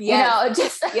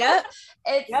 Just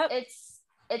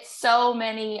it's so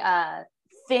many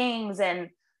things. And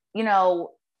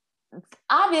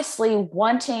obviously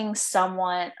wanting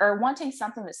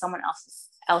something that someone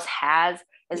else has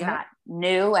is not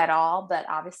new at all, but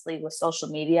obviously with social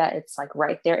media, it's like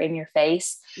right there in your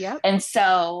face. Yep. And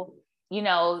so,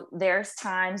 there's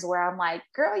times where I'm like,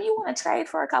 girl, you want to trade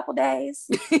for a couple days?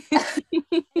 She's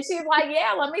like,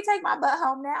 yeah, let me take my butt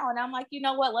home now. And I'm like, you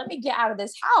know what? Let me get out of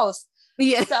this house.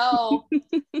 Yeah. So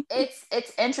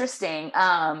it's interesting.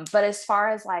 But as far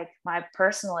as like my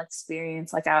personal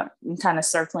experience, like I'm kind of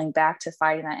circling back to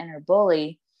fighting that inner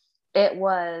bully, it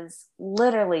was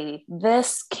literally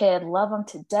this kid, love him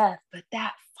to death, but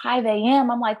that 5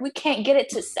 a.m. I'm like, we can't get it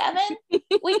to 7.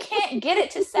 We can't get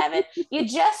it to 7. You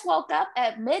just woke up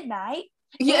at midnight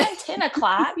and 10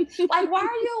 o'clock. Like, why are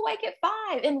you awake at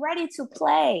 5 and ready to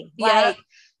play? Like,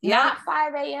 not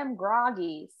 5 a.m.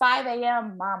 groggy, 5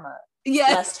 a.m. mama.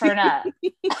 Let's turn up.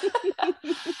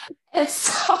 And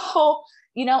so,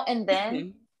 and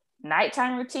then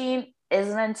nighttime routine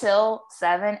isn't until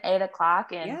 7, 8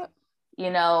 o'clock. And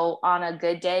on a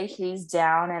good day, he's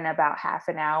down in about half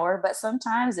an hour, but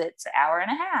sometimes it's an hour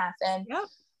and a half. And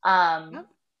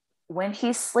when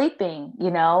he's sleeping,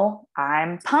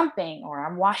 I'm pumping or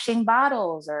I'm washing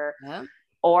bottles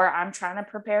or I'm trying to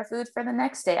prepare food for the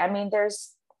next day. I mean,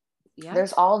 there's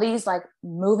all these like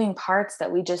moving parts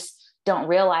that we just don't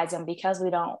realize. And because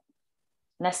we don't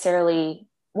necessarily,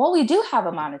 we do have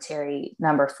a monetary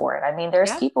number for it. I mean,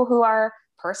 there's people who are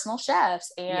personal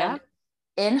chefs and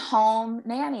in-home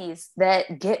nannies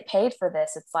that get paid for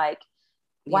this. It's like,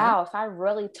 wow, if I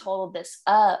really totaled this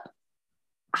up,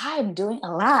 I'm doing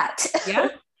a lot.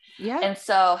 And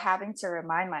so having to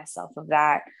remind myself of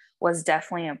that was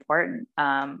definitely important.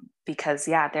 Because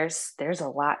there's a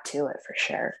lot to it for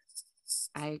sure.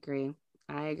 I agree.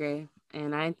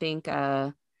 And I think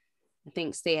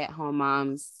stay-at-home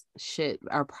moms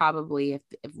are probably,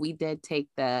 if we did take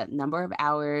the number of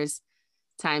hours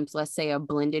times, let's say a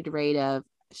blended rate of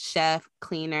chef,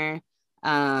 cleaner,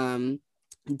 daycare,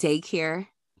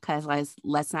 because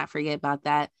let's not forget about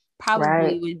that,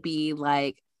 probably would be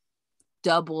like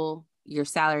double your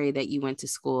salary that you went to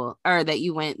school or that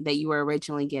you were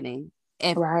originally getting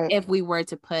if we were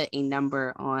to put a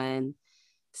number on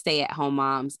stay-at-home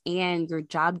moms. And your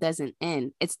job doesn't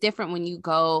end. It's different when you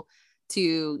go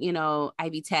to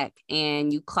Ivy Tech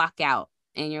and you clock out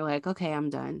and you're like, okay,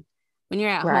 I'm done. When you're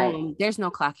at home, there's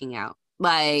no clocking out,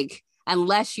 like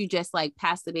unless you just like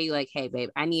pass the baby, like, hey babe,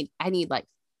 I need like,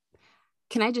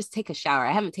 can I just take a shower?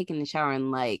 I haven't taken the shower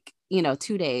in like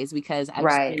 2 days because I've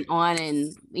just been on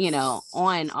and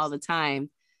on all the time.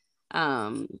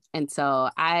 And so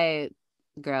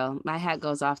girl, my hat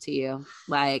goes off to you.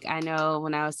 Like, I know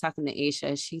when I was talking to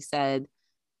Aisha, she said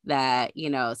that,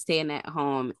 staying at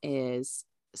home is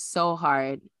so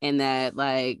hard and that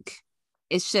like,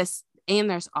 it's just, and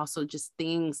there's also just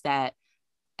things that,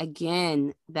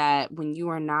 again, that when you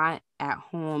are not at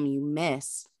home, you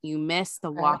miss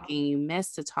the walking, you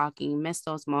miss the talking, you miss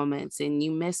those moments, and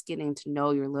you miss getting to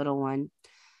know your little one.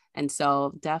 And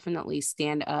so definitely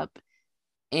stand up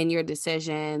in your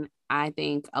decision. I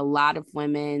think a lot of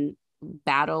women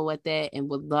battle with it and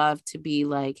would love to be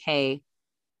like, hey,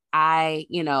 I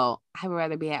would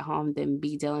rather be at home than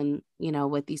be dealing,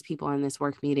 with these people in this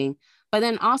work meeting. But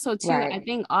then also too, I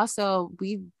think also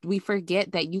we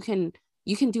forget that you can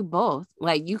do both.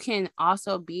 Like you can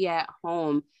also be at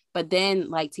home, but then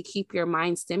like to keep your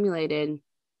mind stimulated,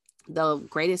 the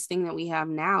greatest thing that we have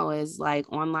now is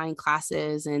like online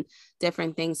classes and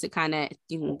different things to kind of,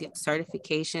 you can get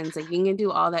certifications, like you can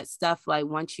do all that stuff. Like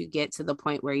once you get to the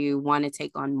point where you want to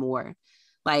take on more,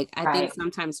 like, I think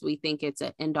sometimes we think it's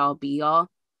an end all be all,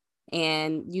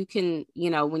 and you can,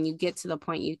 when you get to the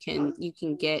point, you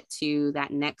can get to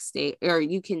that next stage, or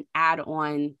you can add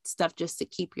on stuff just to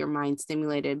keep your mind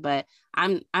stimulated. But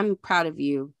I'm proud of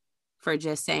you for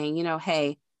just saying,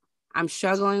 hey, I'm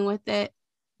struggling with it,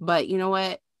 but you know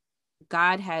what?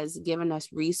 God has given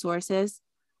us resources,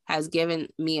 has given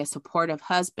me a supportive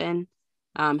husband,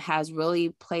 has really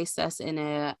placed us in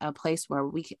a place where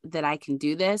that I can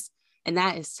do this. And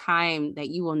that is time that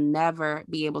you will never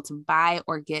be able to buy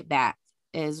or get back,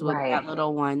 is with that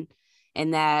little one.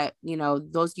 And that,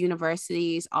 those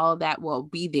universities, all of that will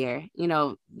be there.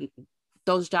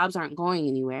 Those jobs aren't going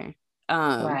anywhere.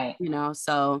 Right.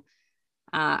 So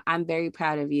I'm very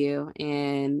proud of you,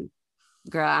 and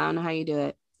girl, I don't know how you do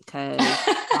it, because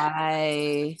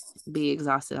I be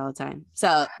exhausted all the time.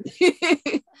 So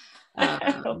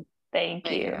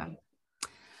thank you. Yeah.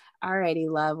 Alrighty,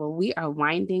 love. Well, we are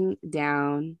winding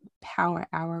down power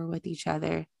hour with each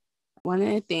other. One of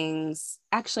the things,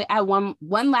 actually, I have one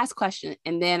last question,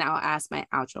 and then I'll ask my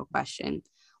outro question.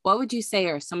 What would you say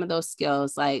are some of those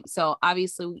skills? Like, so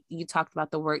obviously you talked about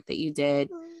the work that you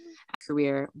did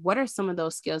career. What are some of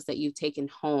those skills that you've taken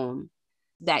home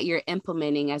that you're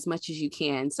implementing as much as you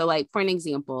can? So like, for an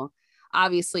example,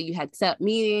 obviously you had set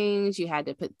meetings, you had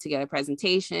to put together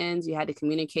presentations, you had to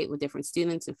communicate with different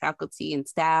students and faculty and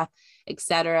staff,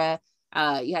 etc.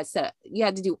 You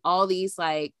had to do all these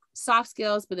like soft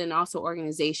skills, but then also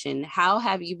organization. How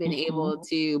have you been able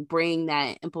to bring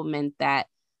that, implement that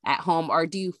at home? Or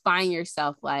do you find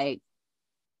yourself like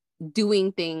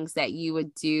doing things that you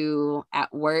would do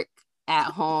at work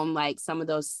at home, like some of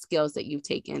those skills that you've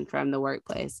taken from the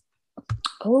workplace?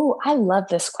 Oh, I love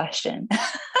this question.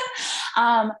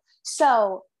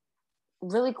 So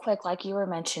really quick, like you were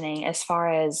mentioning, as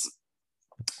far as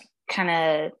kind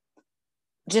of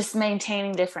just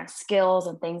maintaining different skills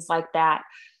and things like that.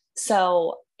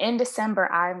 So in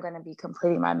December, I'm going to be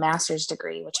completing my master's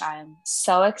degree, which I am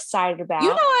so excited about. You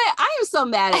know what? I am so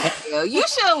mad at you. You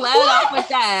should have let it off with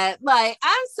that. Like,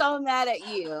 I'm so mad at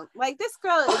you. Like, this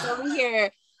girl is over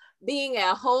here being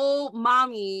a whole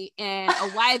mommy and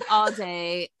a wife all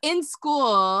day in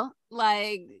school.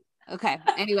 Like, okay.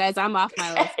 Anyways, I'm off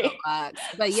my little box.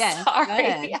 But yes,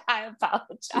 sorry, I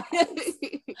apologize.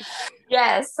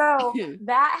 Yeah, so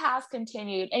that has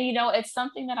continued. And, it's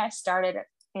something that I started,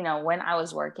 when I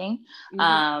was working.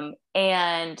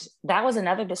 And that was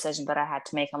another decision that I had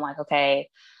to make. I'm like, okay,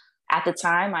 at the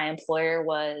time, my employer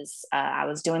was, I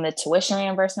was doing the tuition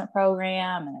reimbursement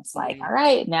program. And it's like, all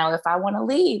right, now if I want to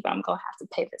leave, I'm going to have to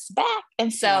pay this back.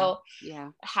 And so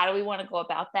how do we want to go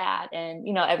about that? And,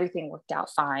 everything worked out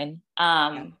fine.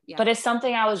 But it's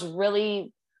something I was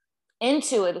really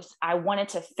into. It. I wanted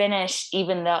to finish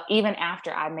even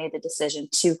after I made the decision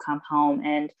to come home.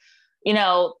 And,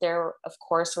 there, of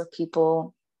course, were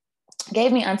people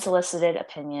gave me unsolicited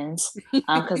opinions,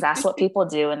 because that's what people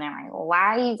do. And they're like, well,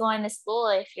 why are you going to school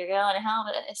if you're going home?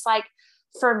 And it's like,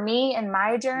 for me and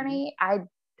my journey, I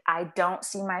don't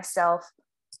see myself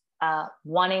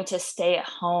wanting to stay at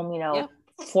home,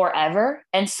 forever.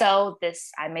 And so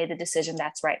I made the decision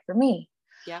that's right for me.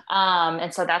 Yeah.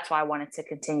 And so that's why I wanted to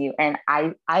continue. And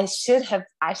I should have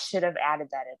added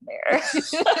that in there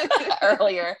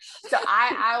earlier. So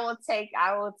I will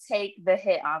take the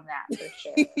hit on that for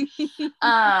sure.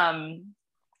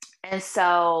 And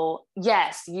so,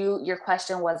 yes, your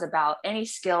question was about any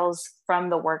skills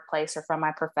from the workplace or from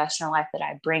my professional life that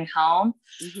I bring home.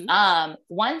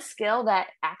 One skill that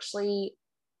actually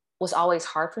was always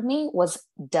hard for me was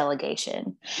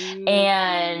delegation.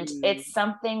 And it's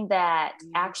something that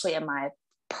actually in my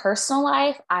personal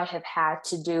life, I have had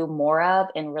to do more of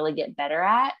and really get better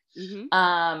at.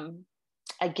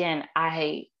 Again,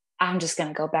 I'm just going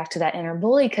to go back to that inner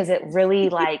bully, because it really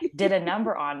did a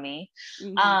number on me.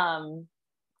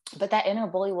 But that inner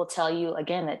bully will tell you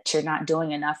again that you're not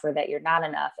doing enough or that you're not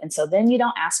enough. And so then you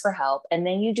don't ask for help, and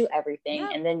then you do everything.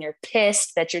 And then you're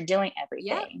pissed that you're doing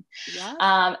everything.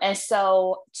 And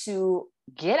so to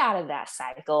get out of that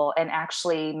cycle and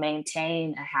actually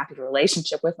maintain a happy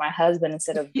relationship with my husband,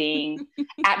 instead of being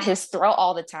at his throat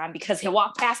all the time because he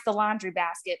walked past the laundry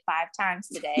basket 5 times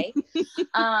today,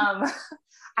 I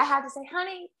had to say,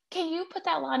 honey, can you put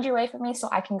that laundry away for me so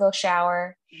I can go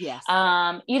shower? Yes.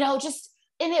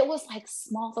 And it was like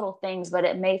small little things, but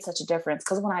it made such a difference,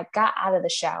 because when I got out of the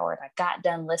shower and I got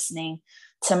done listening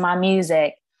to my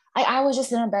music, I was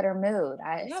just in a better mood.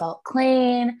 I felt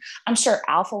clean. I'm sure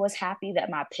Alpha was happy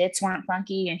that my pits weren't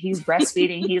funky, and he's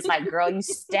breastfeeding. He's like, girl, you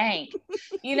stank,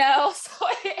 so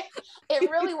it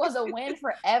really was a win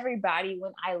for everybody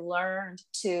when I learned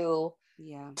to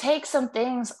take some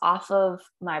things off of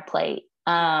my plate.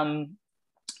 And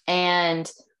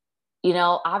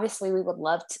obviously we would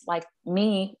love to,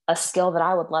 a skill that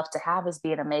I would love to have is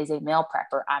be an amazing meal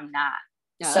prepper. I'm not.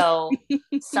 So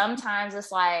sometimes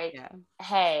it's like,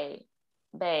 hey,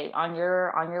 babe, on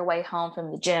your way home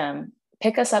from the gym,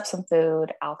 pick us up some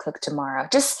food. I'll cook tomorrow.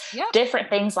 Just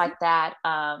different things like that.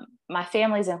 My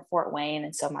family's in Fort Wayne.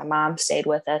 And so my mom stayed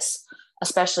with us,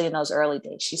 especially in those early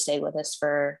days. She stayed with us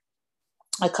for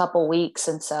a couple weeks.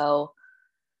 And so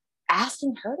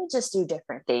asking her to just do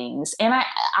different things. And I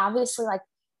obviously,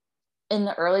 in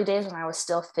the early days when I was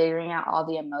still figuring out all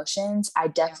the emotions, I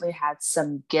definitely had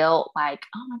some guilt, like,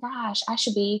 oh my gosh, I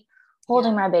should be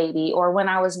holding my baby, or when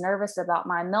I was nervous about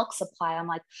my milk supply, I'm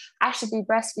like, I should be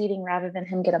breastfeeding rather than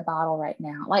him get a bottle right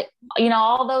now. Like,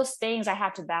 all those things I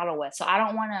have to battle with. So I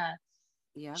don't want to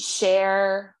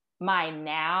share my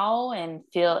now and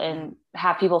feel and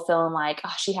have people feeling like,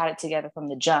 oh, she had it together from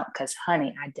the jump. Cause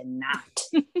honey, I did not.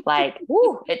 Like,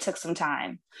 woo, it took some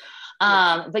time.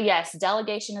 But yes,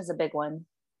 delegation is a big one.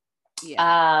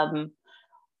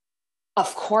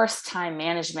 Of course, time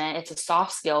management, it's a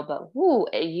soft skill, but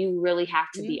you really have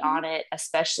to be on it,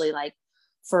 especially like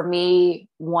for me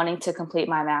wanting to complete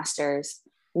my master's,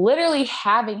 literally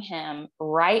having him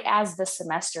right as the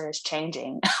semester is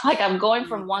changing. Like I'm going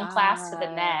from one class to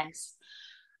the next.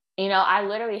 I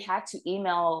literally had to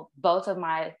email both of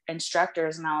my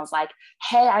instructors and I was like,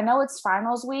 hey, I know it's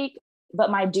finals week,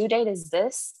 but my due date is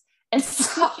this. And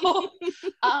so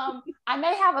I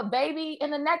may have a baby in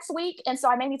the next week. And so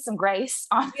I may need some grace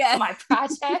on my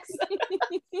projects.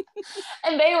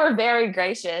 And they were very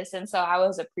gracious. And so I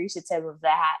was appreciative of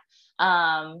that.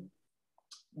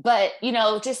 But,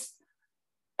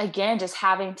 just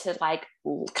having to like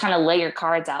kind of lay your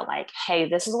cards out like, hey,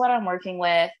 this is what I'm working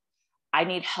with. I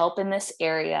need help in this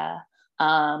area.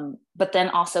 But then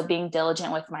also being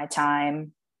diligent with my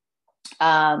time.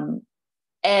 And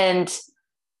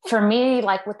for me,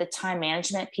 like with the time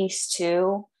management piece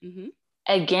too,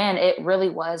 again, it really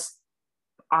was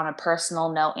on a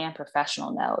personal note and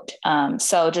professional note.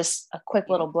 So just a quick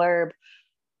little blurb.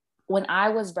 When I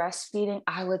was breastfeeding,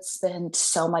 I would spend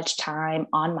so much time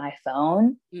on my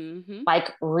phone,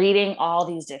 like reading all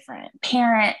these different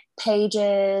parent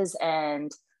pages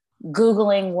and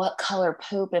Googling what color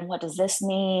poop and what does this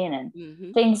mean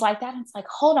and things like that. And it's like,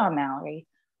 hold on, Mallory,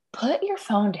 put your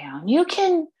phone down. You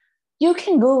can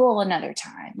Google another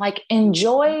time, like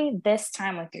enjoy this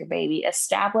time with your baby,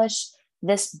 establish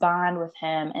this bond with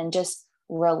him and just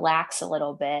relax a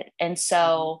little bit. And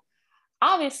so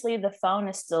obviously the phone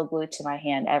is still glued to my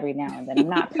hand every now and then. I'm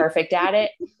not perfect at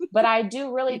it, but I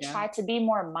do really try to be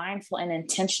more mindful and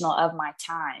intentional of my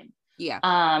time.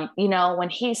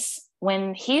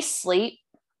 When he's asleep,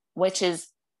 which is,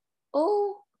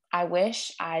 I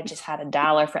wish I just had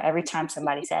 $1 for every time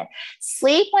somebody said,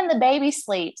 sleep when the baby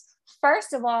sleeps.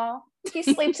 First of all, he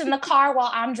sleeps in the car while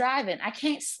I'm driving. I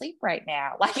can't sleep right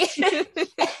now. Like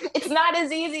it's not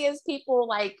as easy as people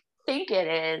like think it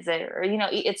is, or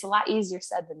it's a lot easier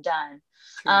said than done.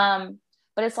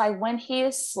 But it's like when he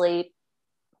is asleep,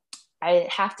 I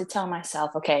have to tell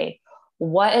myself, okay,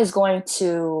 what is going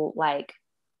to like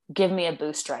give me a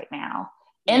boost right now?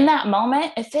 In that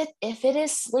moment, if it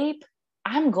is sleep,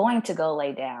 I'm going to go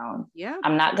lay down.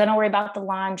 I'm not going to worry about the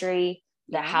laundry.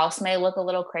 The house may look a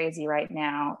little crazy right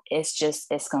now. It's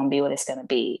going to be what it's going to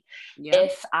be.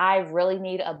 If I really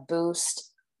need a boost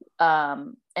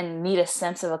and need a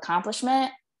sense of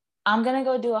accomplishment, I'm going to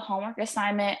go do a homework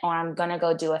assignment or I'm going to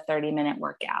go do a 30-minute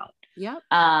workout.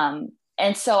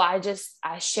 And so I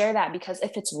share that because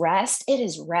if it's rest, it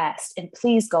is rest, and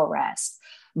please go rest.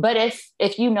 But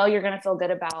if you're going to feel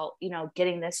good about,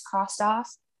 getting this crossed off,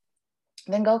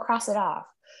 then go cross it off.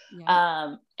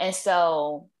 And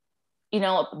so,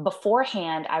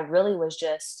 beforehand, I really was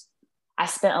I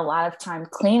spent a lot of time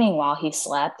cleaning while he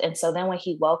slept. And so then when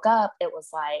he woke up, it was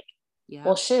like,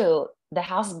 well, shoot, the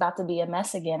house is about to be a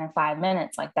mess again in 5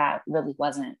 minutes. Like that really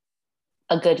wasn't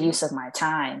a good use of my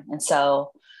time. And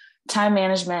so time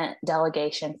management,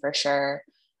 delegation for sure.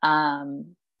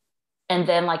 And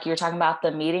then like you're talking about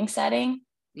the meeting setting.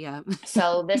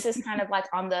 So this is kind of like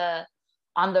on the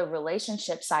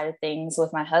relationship side of things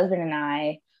with my husband and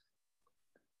I,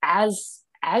 as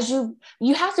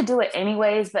you have to do it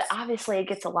anyways, but obviously it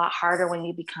gets a lot harder when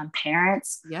you become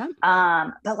parents.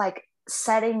 But like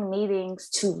setting meetings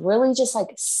to really just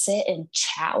like sit and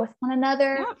chat with one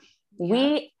another.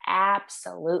 We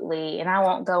absolutely, and I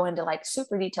won't go into like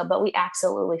super detail, but we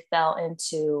absolutely fell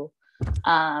into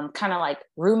kind of like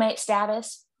roommate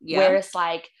status, where it's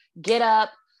like, get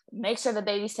up, make sure the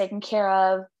baby's taken care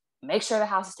of, make sure the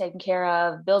house is taken care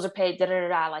of, bills are paid,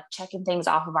 like checking things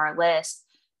off of our list.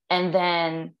 And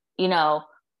then,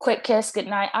 quick kiss, good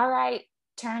night. All right,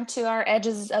 turn to our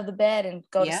edges of the bed and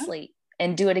go to sleep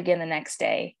and do it again the next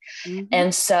day.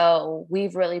 And so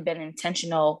we've really been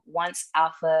intentional once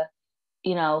Alpha,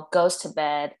 goes to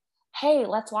bed. Hey,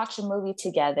 let's watch a movie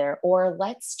together, or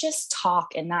let's just talk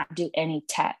and not do any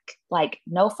tech, like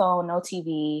no phone, no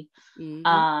TV.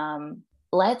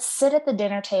 Let's sit at the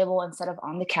dinner table instead of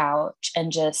on the couch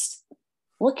and just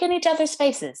look in each other's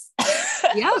faces.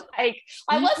 like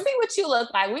let's see what you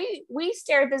look like. We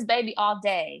stare at this baby all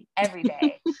day, every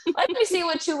day. Let me see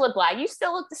what you look like. You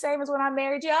still look the same as when I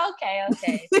married you.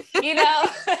 Okay.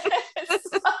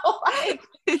 So like,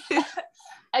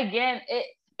 again,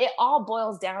 it all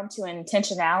boils down to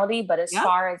intentionality. But as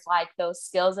far as like those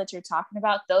skills that you're talking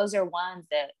about, those are ones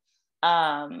that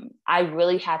I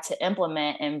really had to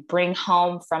implement and bring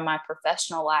home from my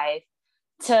professional life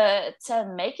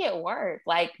to make it work.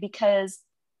 Like, because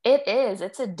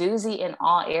it's a doozy in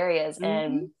all areas.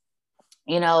 And,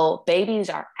 you know, babies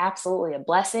are absolutely a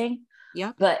blessing.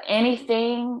 Yeah. But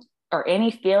anything or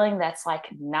any feeling that's like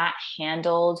not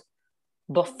handled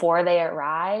before they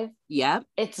arrive,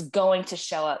 it's going to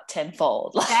show up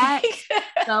tenfold. Facts.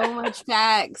 So much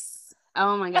facts.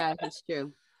 Oh my gosh, it's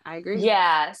true. I agree.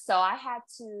 Yeah. So I had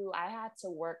to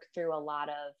work through a lot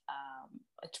of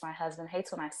which my husband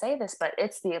hates when I say this, but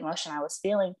it's the emotion I was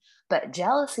feeling. But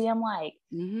jealousy, I'm like,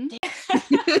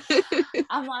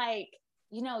 I'm like,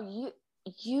 you know,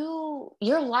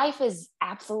 your life is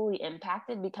absolutely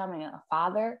impacted becoming a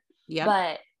father,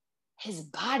 but his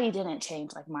body didn't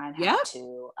change like mine had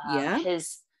to.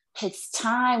 His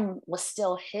time was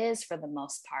still his for the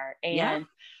most part. And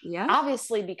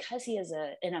obviously, because he is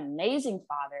an amazing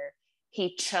father,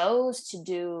 he chose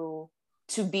to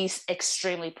be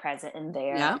extremely present in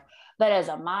there. But as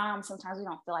a mom, sometimes we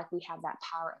don't feel like we have that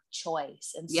power of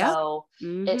choice. And so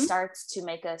it starts to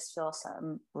make us feel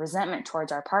some resentment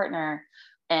towards our partner.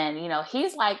 And, you know,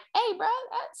 he's like, hey, bro,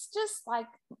 that's just like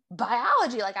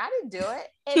biology. Like, I didn't do it.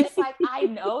 And it's like, I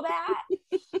know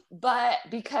that. But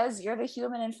because you're the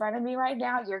human in front of me right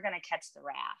now, you're going to catch the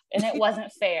wrath. And it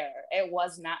wasn't fair. It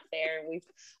was not fair.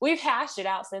 We've hashed it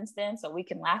out since then, so we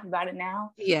can laugh about it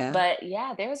now. Yeah. But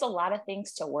yeah, there's a lot of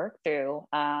things to work through.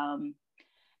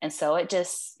 And so it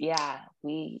just,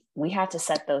 we had to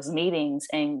set those meetings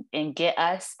and get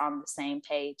us on the same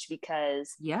page,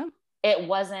 because it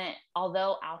wasn't,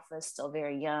 although Alpha is still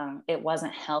very young, it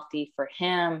wasn't healthy for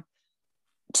him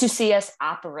to see us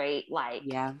operate like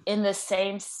in the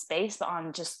same space, but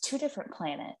on just two different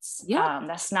planets.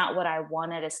 That's not what I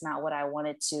wanted. It's not what I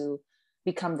wanted to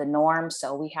become the norm.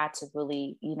 So we had to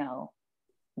really, you know,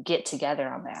 get together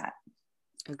on that.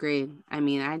 Agreed. I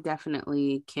mean, I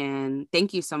definitely can.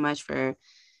 Thank you so much for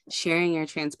sharing your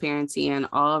transparency in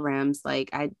all realms.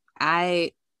 Like,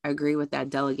 I agree with that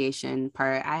delegation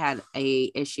part. I had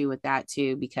a issue with that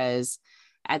too, because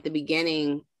at the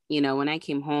beginning, you know, when I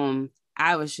came home,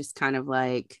 I was just kind of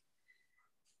like,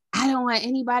 I don't want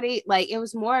anybody, like, it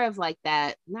was more of like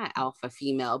that, not alpha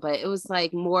female, but it was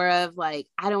like more of like,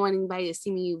 I don't want anybody to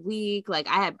see me weak. Like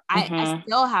I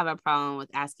still have a problem with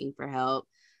asking for help.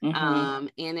 And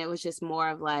it was just more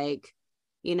of like,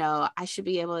 you know, I should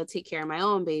be able to take care of my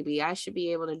own baby. I should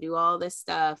be able to do all this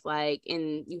stuff. Like,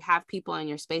 and you have people in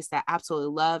your space that absolutely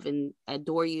love and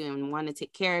adore you and want to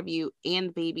take care of you and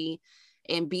the baby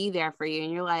and be there for you.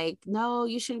 And you're like, no,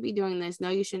 you shouldn't be doing this. No,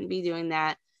 you shouldn't be doing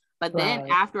that. But then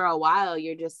after a while,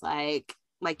 you're just like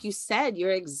you said,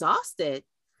 you're exhausted.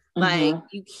 Like,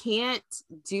 you can't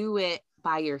do it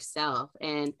by yourself.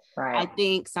 And I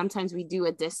think sometimes we do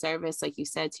a disservice, like you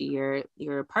said, to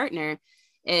your partner,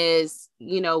 is,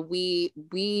 you know, we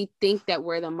think that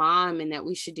we're the mom and that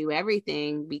we should do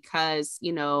everything because,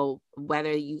 you know,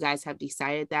 whether you guys have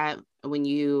decided that when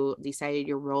you decided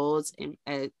your roles in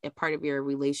a part of your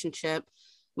relationship,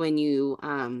 when you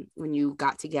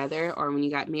got together or when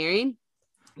you got married,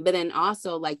 but then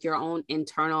also like your own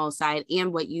internal side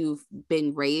and what you've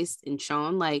been raised and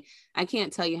shown. Like, I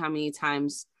can't tell you how many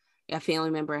times a family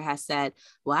member has said,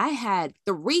 well, I had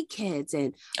 3 kids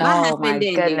and my husband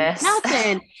didn't do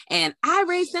nothing and I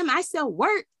raised them. I still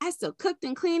worked. I still cooked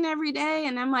and cleaned every day.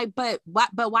 And I'm like, but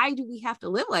why do we have to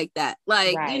live like that?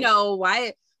 Like, you know,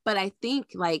 why? But I think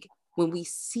like when we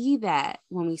see that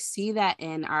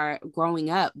in our growing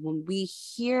up, when we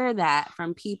hear that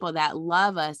from people that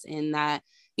love us and that,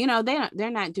 you know,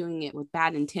 they're not doing it with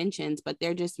bad intentions, but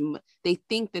they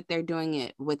think that they're doing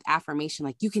it with affirmation.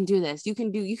 Like, you can do this, you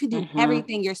can do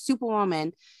everything. You're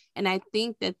Superwoman. And I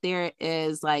think that there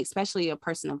is, like, especially a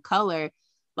person of color,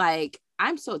 like,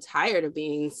 I'm so tired of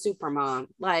being super mom.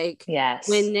 Like,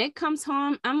 when Nick comes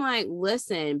home, I'm like,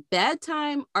 listen,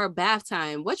 bedtime or bath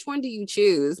time, which one do you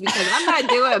choose? Because I'm not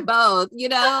doing both, you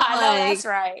know? I know, that's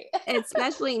right.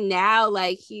 Especially now,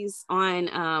 like, he's on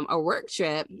a work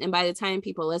trip. And by the time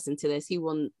people listen to this,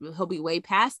 he'll be way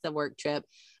past the work trip.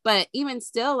 But even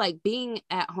still, like, being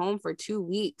at home for 2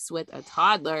 weeks with a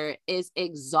toddler is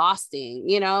exhausting,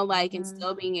 you know, like, and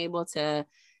still being able to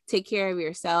take care of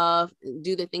yourself,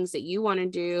 do the things that you want to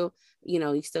do. You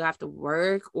know, you still have to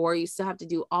work, or you still have to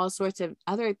do all sorts of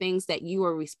other things that you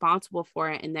are responsible for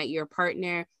and that your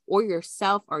partner or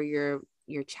yourself or your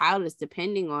child is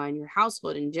depending on, your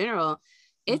household in general.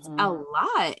 It's a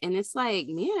lot. And it's like,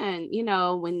 man, you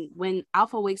know, when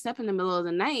Alpha wakes up in the middle of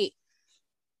the night,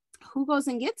 who goes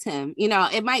and gets him?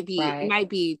 It might Right.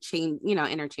 be change,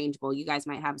 interchangeable. You guys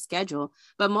might have a schedule,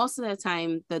 but most of the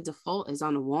time the default is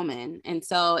on a woman. And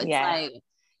so it's Yeah. like,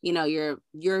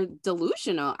 you're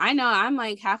delusional. I know, I'm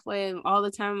like halfway all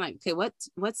the time. I'm like, okay,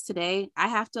 what's today? I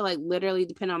have to like literally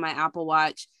depend on my Apple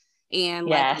Watch and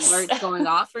like Yes. alerts going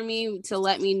off for me to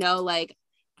let me know like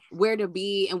where to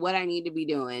be and what I need to be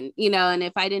doing, and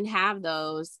if I didn't have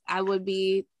those, it would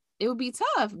be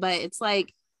tough. But it's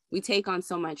like we take on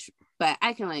so much, but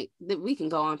we can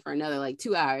go on for another like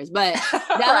 2 hours, but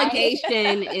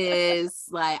delegation is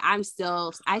like, I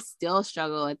still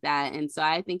struggle with that. And so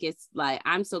I think it's like,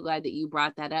 I'm so glad that you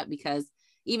brought that up, because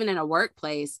even in a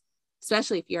workplace,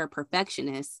 especially if you're a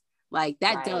perfectionist, like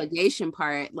that Right. delegation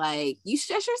part, like you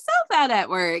stress yourself out at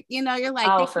work, you're like,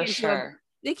 oh, for sure.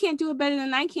 They can't do it better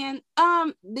than I can.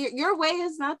 Your way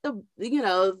is not the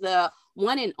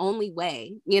one and only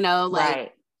way, like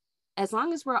Right. as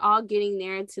long as we're all getting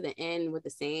there to the end with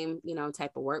the same,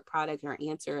 type of work product or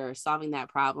answer or solving that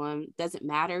problem, doesn't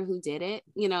matter who did it,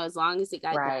 as long as it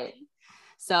got Right. done.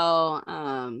 So,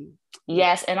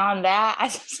 yes. And on that, I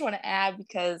just want to add,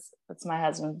 because it's my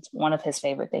husband's one of his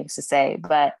favorite things to say,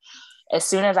 but as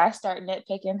soon as I start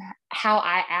nitpicking how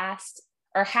I asked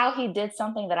or how he did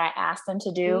something that I asked him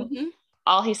to do,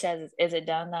 all he says is it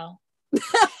done though?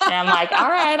 And I'm like, all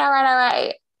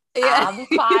right. Yeah. I'll be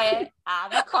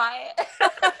quiet.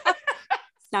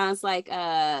 Sounds like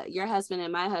your husband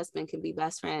and my husband can be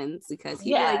best friends, because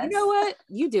he'd be like, you Yes. know what?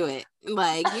 You do it.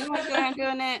 Like, you want to go around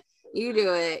doing it? You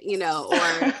do it,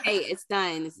 or hey, it's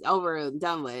done. It's over,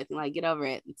 done with. Like, get over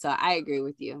it. So I agree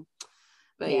with you.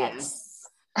 But yes.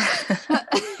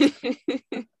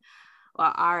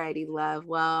 Well, alrighty, love.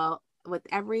 Well, with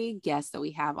every guest that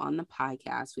we have on the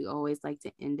podcast, we always like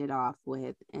to end it off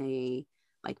with a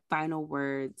like final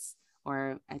words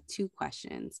or 2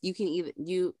 questions. I'm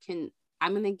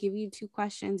going to give you 2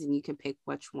 questions and you can pick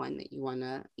which one that you want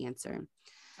to answer.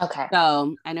 Okay.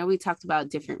 So I know we talked about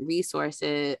different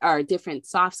resources or different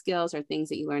soft skills or things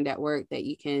that you learned at work that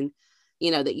you can,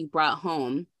 that you brought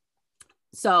home.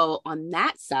 So on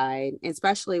that side,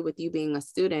 especially with you being a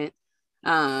student,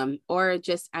 or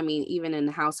just, even in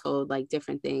the household, like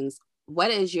different things, what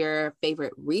is your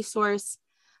favorite resource?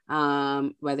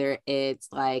 Whether it's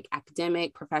like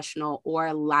academic, professional,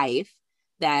 or life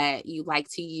that you like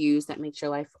to use that makes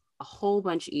your life a whole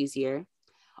bunch easier?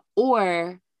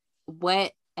 Or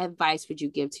what advice would you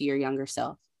give to your younger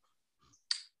self?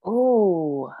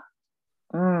 Oh,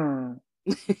 I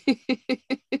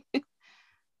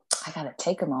gotta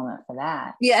take a moment for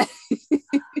that. Yeah.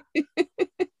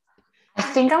 I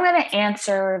think I'm gonna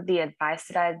answer the advice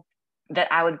that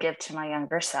I would give to my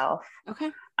younger self.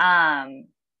 Okay.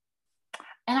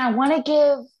 And I want to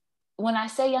give, when I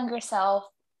say younger self,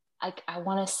 I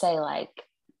want to say like,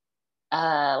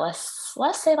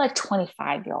 let's say like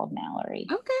 25-year-old Mallory.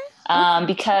 Okay.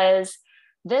 Because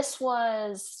this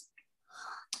was,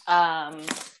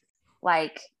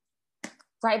 like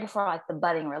right before like the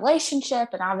budding relationship,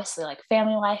 and obviously like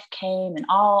family life came and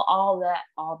all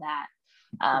that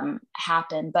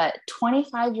happened. But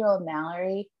 25-year-old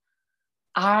Mallory,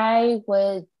 I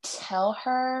would tell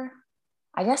her,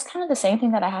 I guess kind of the same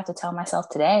thing that I have to tell myself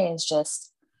today, is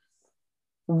just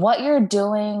what you're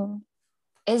doing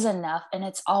is enough and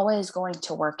it's always going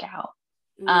to work out.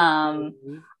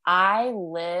 I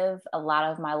live a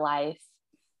lot of my life,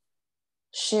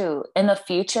 in the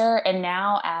future, and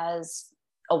now as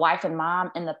a wife and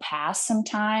mom, in the past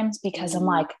sometimes, because I'm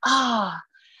like,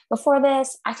 before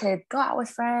this, I could go out with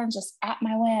friends just at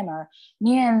my whim, or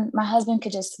me and my husband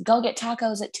could just go get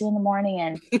tacos at 2 a.m.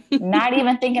 and not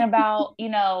even thinking about,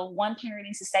 one parent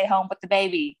needs to stay home with the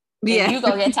baby. Yeah. And you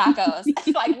go get tacos.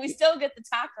 Like, we still get the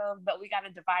tacos, but we got to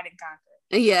divide and conquer.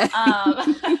 Yeah.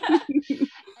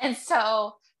 And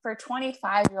so for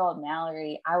 25-year-old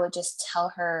Mallory, I would just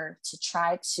tell her to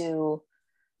try to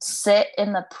sit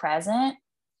in the present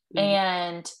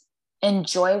and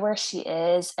enjoy where she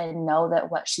is, and know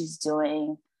that what she's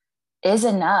doing is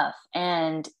enough,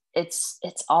 and it's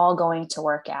all going to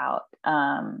work out.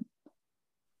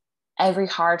 Every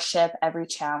hardship, every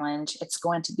challenge, it's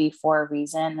going to be for a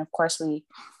reason. Of course, we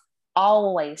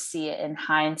always see it in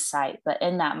hindsight, but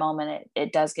in that moment,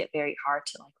 it does get very hard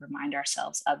to like remind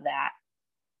ourselves of that,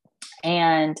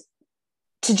 and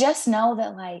to just know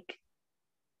that like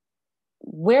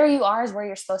where you are is where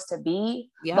you're supposed to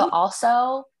be, but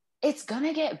also it's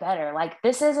gonna get better. Like,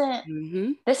 this isn't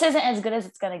as good as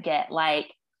it's gonna get.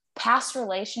 Like, past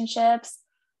relationships,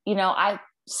 I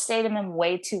stayed in them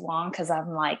way too long because I'm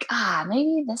like,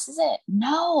 maybe this is it.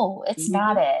 No, it's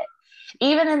not it.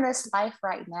 Even in this life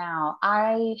right now,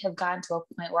 I have gotten to a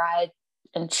point where I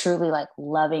and truly like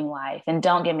loving life. And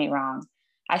don't get me wrong,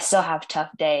 I still have tough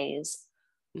days,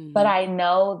 but I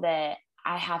know that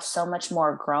I have so much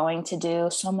more growing to do,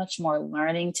 so much more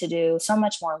learning to do, so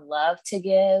much more love to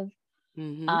give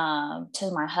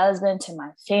to my husband, to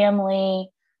my family,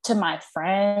 to my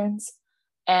friends.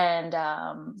 And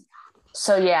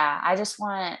so, yeah, I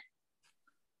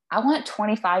want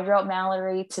 25-year-old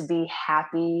Mallory to be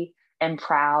happy and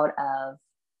proud of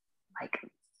like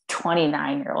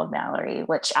 29-year-old Mallory,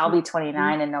 which I'll be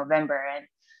 29 in November.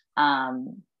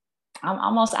 And I'm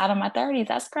almost out of my 30s.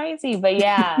 That's crazy. But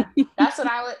yeah, that's what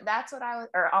I would,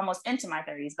 or almost into my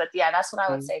 30s. But yeah, that's what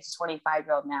I would say to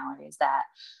 25-year-old Mallory, is that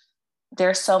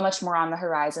there's so much more on the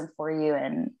horizon for you,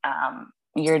 and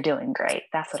you're doing great.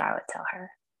 That's what I would tell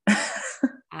her.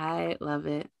 I love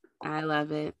it.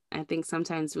 I think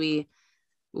sometimes we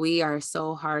are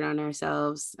so hard on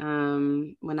ourselves.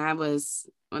 When I was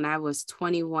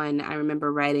 21, I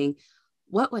remember writing,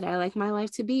 what would I like my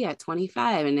life to be at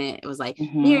 25? And it was like,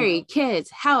 married,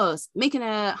 kids, house, making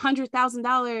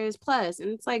 $100,000 plus.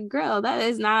 And it's like, girl, that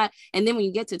is not. And then when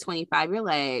you get to 25, you're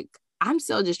like, I'm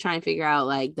still just trying to figure out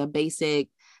like the basic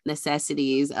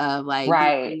necessities of like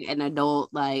being an adult.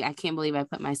 Like, I can't believe I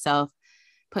put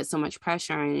so much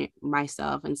pressure on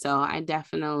myself. And so I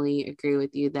definitely agree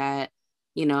with you that,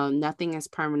 nothing is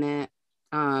permanent,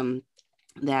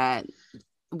 that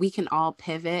we can all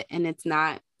pivot, and it's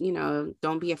not,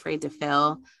 don't be afraid to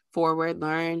fail forward,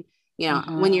 learn.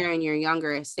 When you're in your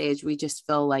younger stage, we just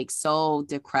feel like so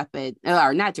decrepit,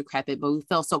 or not decrepit, but we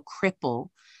feel so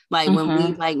crippled. Like when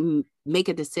we like make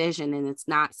a decision and it's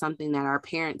not something that our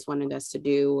parents wanted us to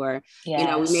do, or, we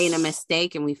made a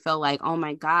mistake and we feel like, oh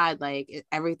my God, like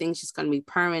everything's just going to be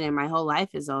permanent. My whole life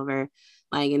is over.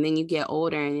 Like, and then you get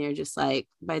older and you're just like,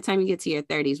 by the time you get to your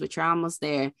 30s, which you're almost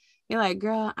there, you're like,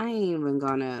 girl, I ain't even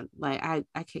gonna, like,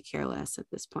 I could care less at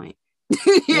this point.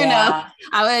 you know,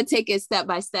 I would take it step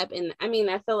by step. And I mean,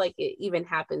 I feel like it even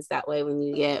happens that way when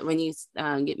you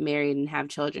get married and have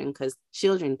children, because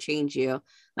children change you.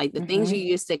 Like the things you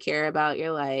used to care about,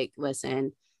 you're like,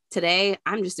 listen, today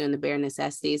I'm just doing the bare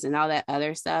necessities, and all that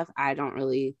other stuff, I don't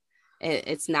really,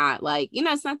 it's not like,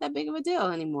 it's not that big of a deal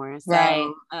anymore.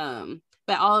 So,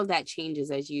 but all of that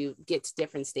changes as you get to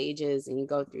different stages and you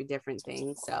go through different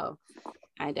things. So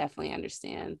I definitely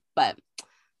understand. But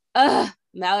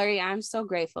Mallory, I'm so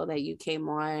grateful that you came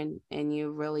on and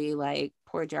you really like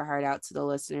poured your heart out to the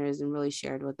listeners and really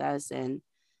shared with us. And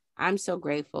I'm so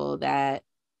grateful that,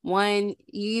 one,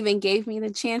 you even gave me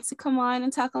the chance to come on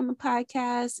and talk on the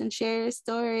podcast and share your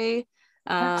story.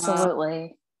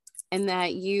 Absolutely. And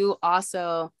that you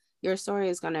also, your story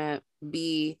is going to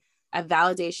be a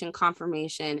validation,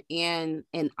 confirmation, and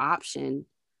an option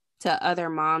to other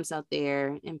moms out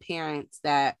there and parents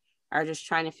that are just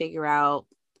trying to figure out,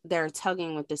 they're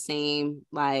tugging with the same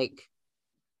like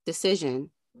decision.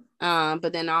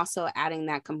 But then also adding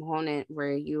that component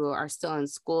where you are still in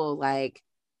school, like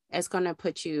it's going to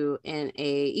put you in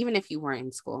even if you weren't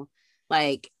in school,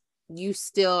 like you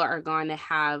still are going to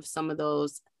have some of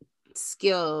those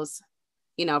skills,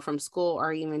 from school,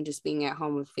 or even just being at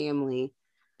home with family,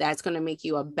 that's going to make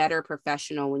you a better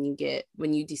professional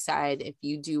when you decide if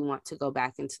you do want to go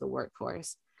back into the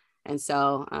workforce. And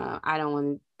so I don't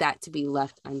want that to be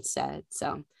left unsaid.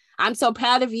 So I'm so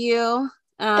proud of you.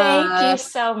 Thank you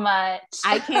so much.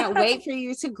 I can't wait for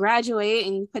you to graduate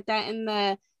and put that in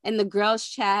the girls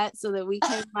chat so that we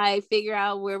can like figure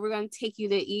out where we're going to take you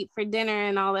to eat for dinner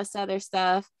and all this other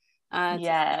stuff to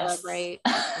celebrate.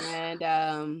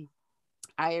 And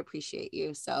I appreciate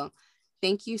you. So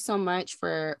thank you so much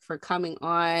for coming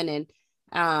on.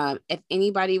 And if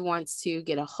anybody wants to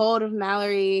get a hold of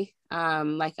Mallory,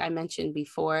 like I mentioned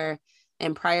before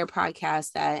in prior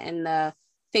podcasts, that in the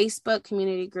Facebook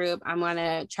community group, I'm going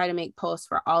to try to make posts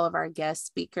for all of our guest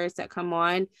speakers that come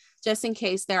on, just in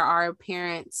case there are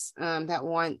parents that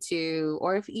want to,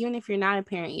 or even if you're not a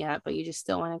parent yet, but you just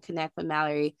still want to connect with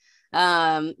Mallory,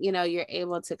 you're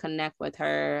able to connect with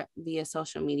her via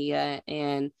social media,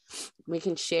 and we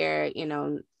can share,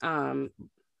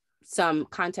 some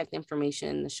contact information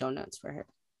in the show notes for her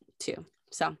too.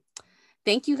 So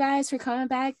thank you guys for coming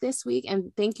back this week.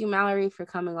 And thank you, Mallory, for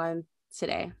coming on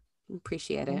today.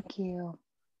 Appreciate it. Thank you.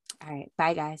 All right.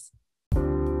 Bye, guys.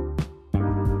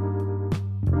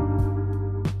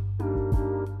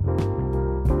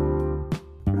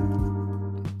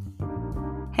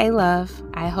 Hey, love.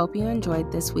 I hope you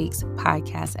enjoyed this week's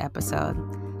podcast episode.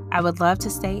 I would love to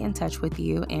stay in touch with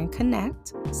you and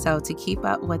connect. So to keep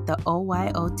up with the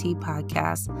OYOT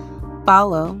podcast,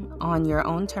 follow On Your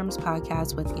Own Terms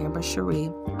podcast with Amber Cherie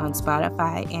on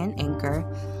Spotify and Anchor.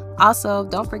 Also,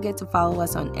 don't forget to follow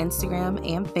us on Instagram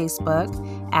and Facebook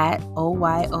at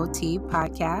OYOT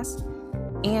Podcast.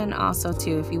 And also,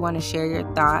 too, if you want to share your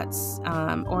thoughts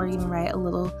or even write a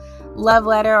little love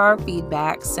letter or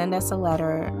feedback, send us a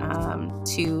letter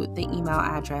to the email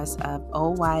address of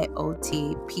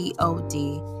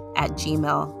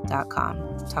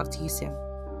oyotpod@gmail.com. Talk to you soon.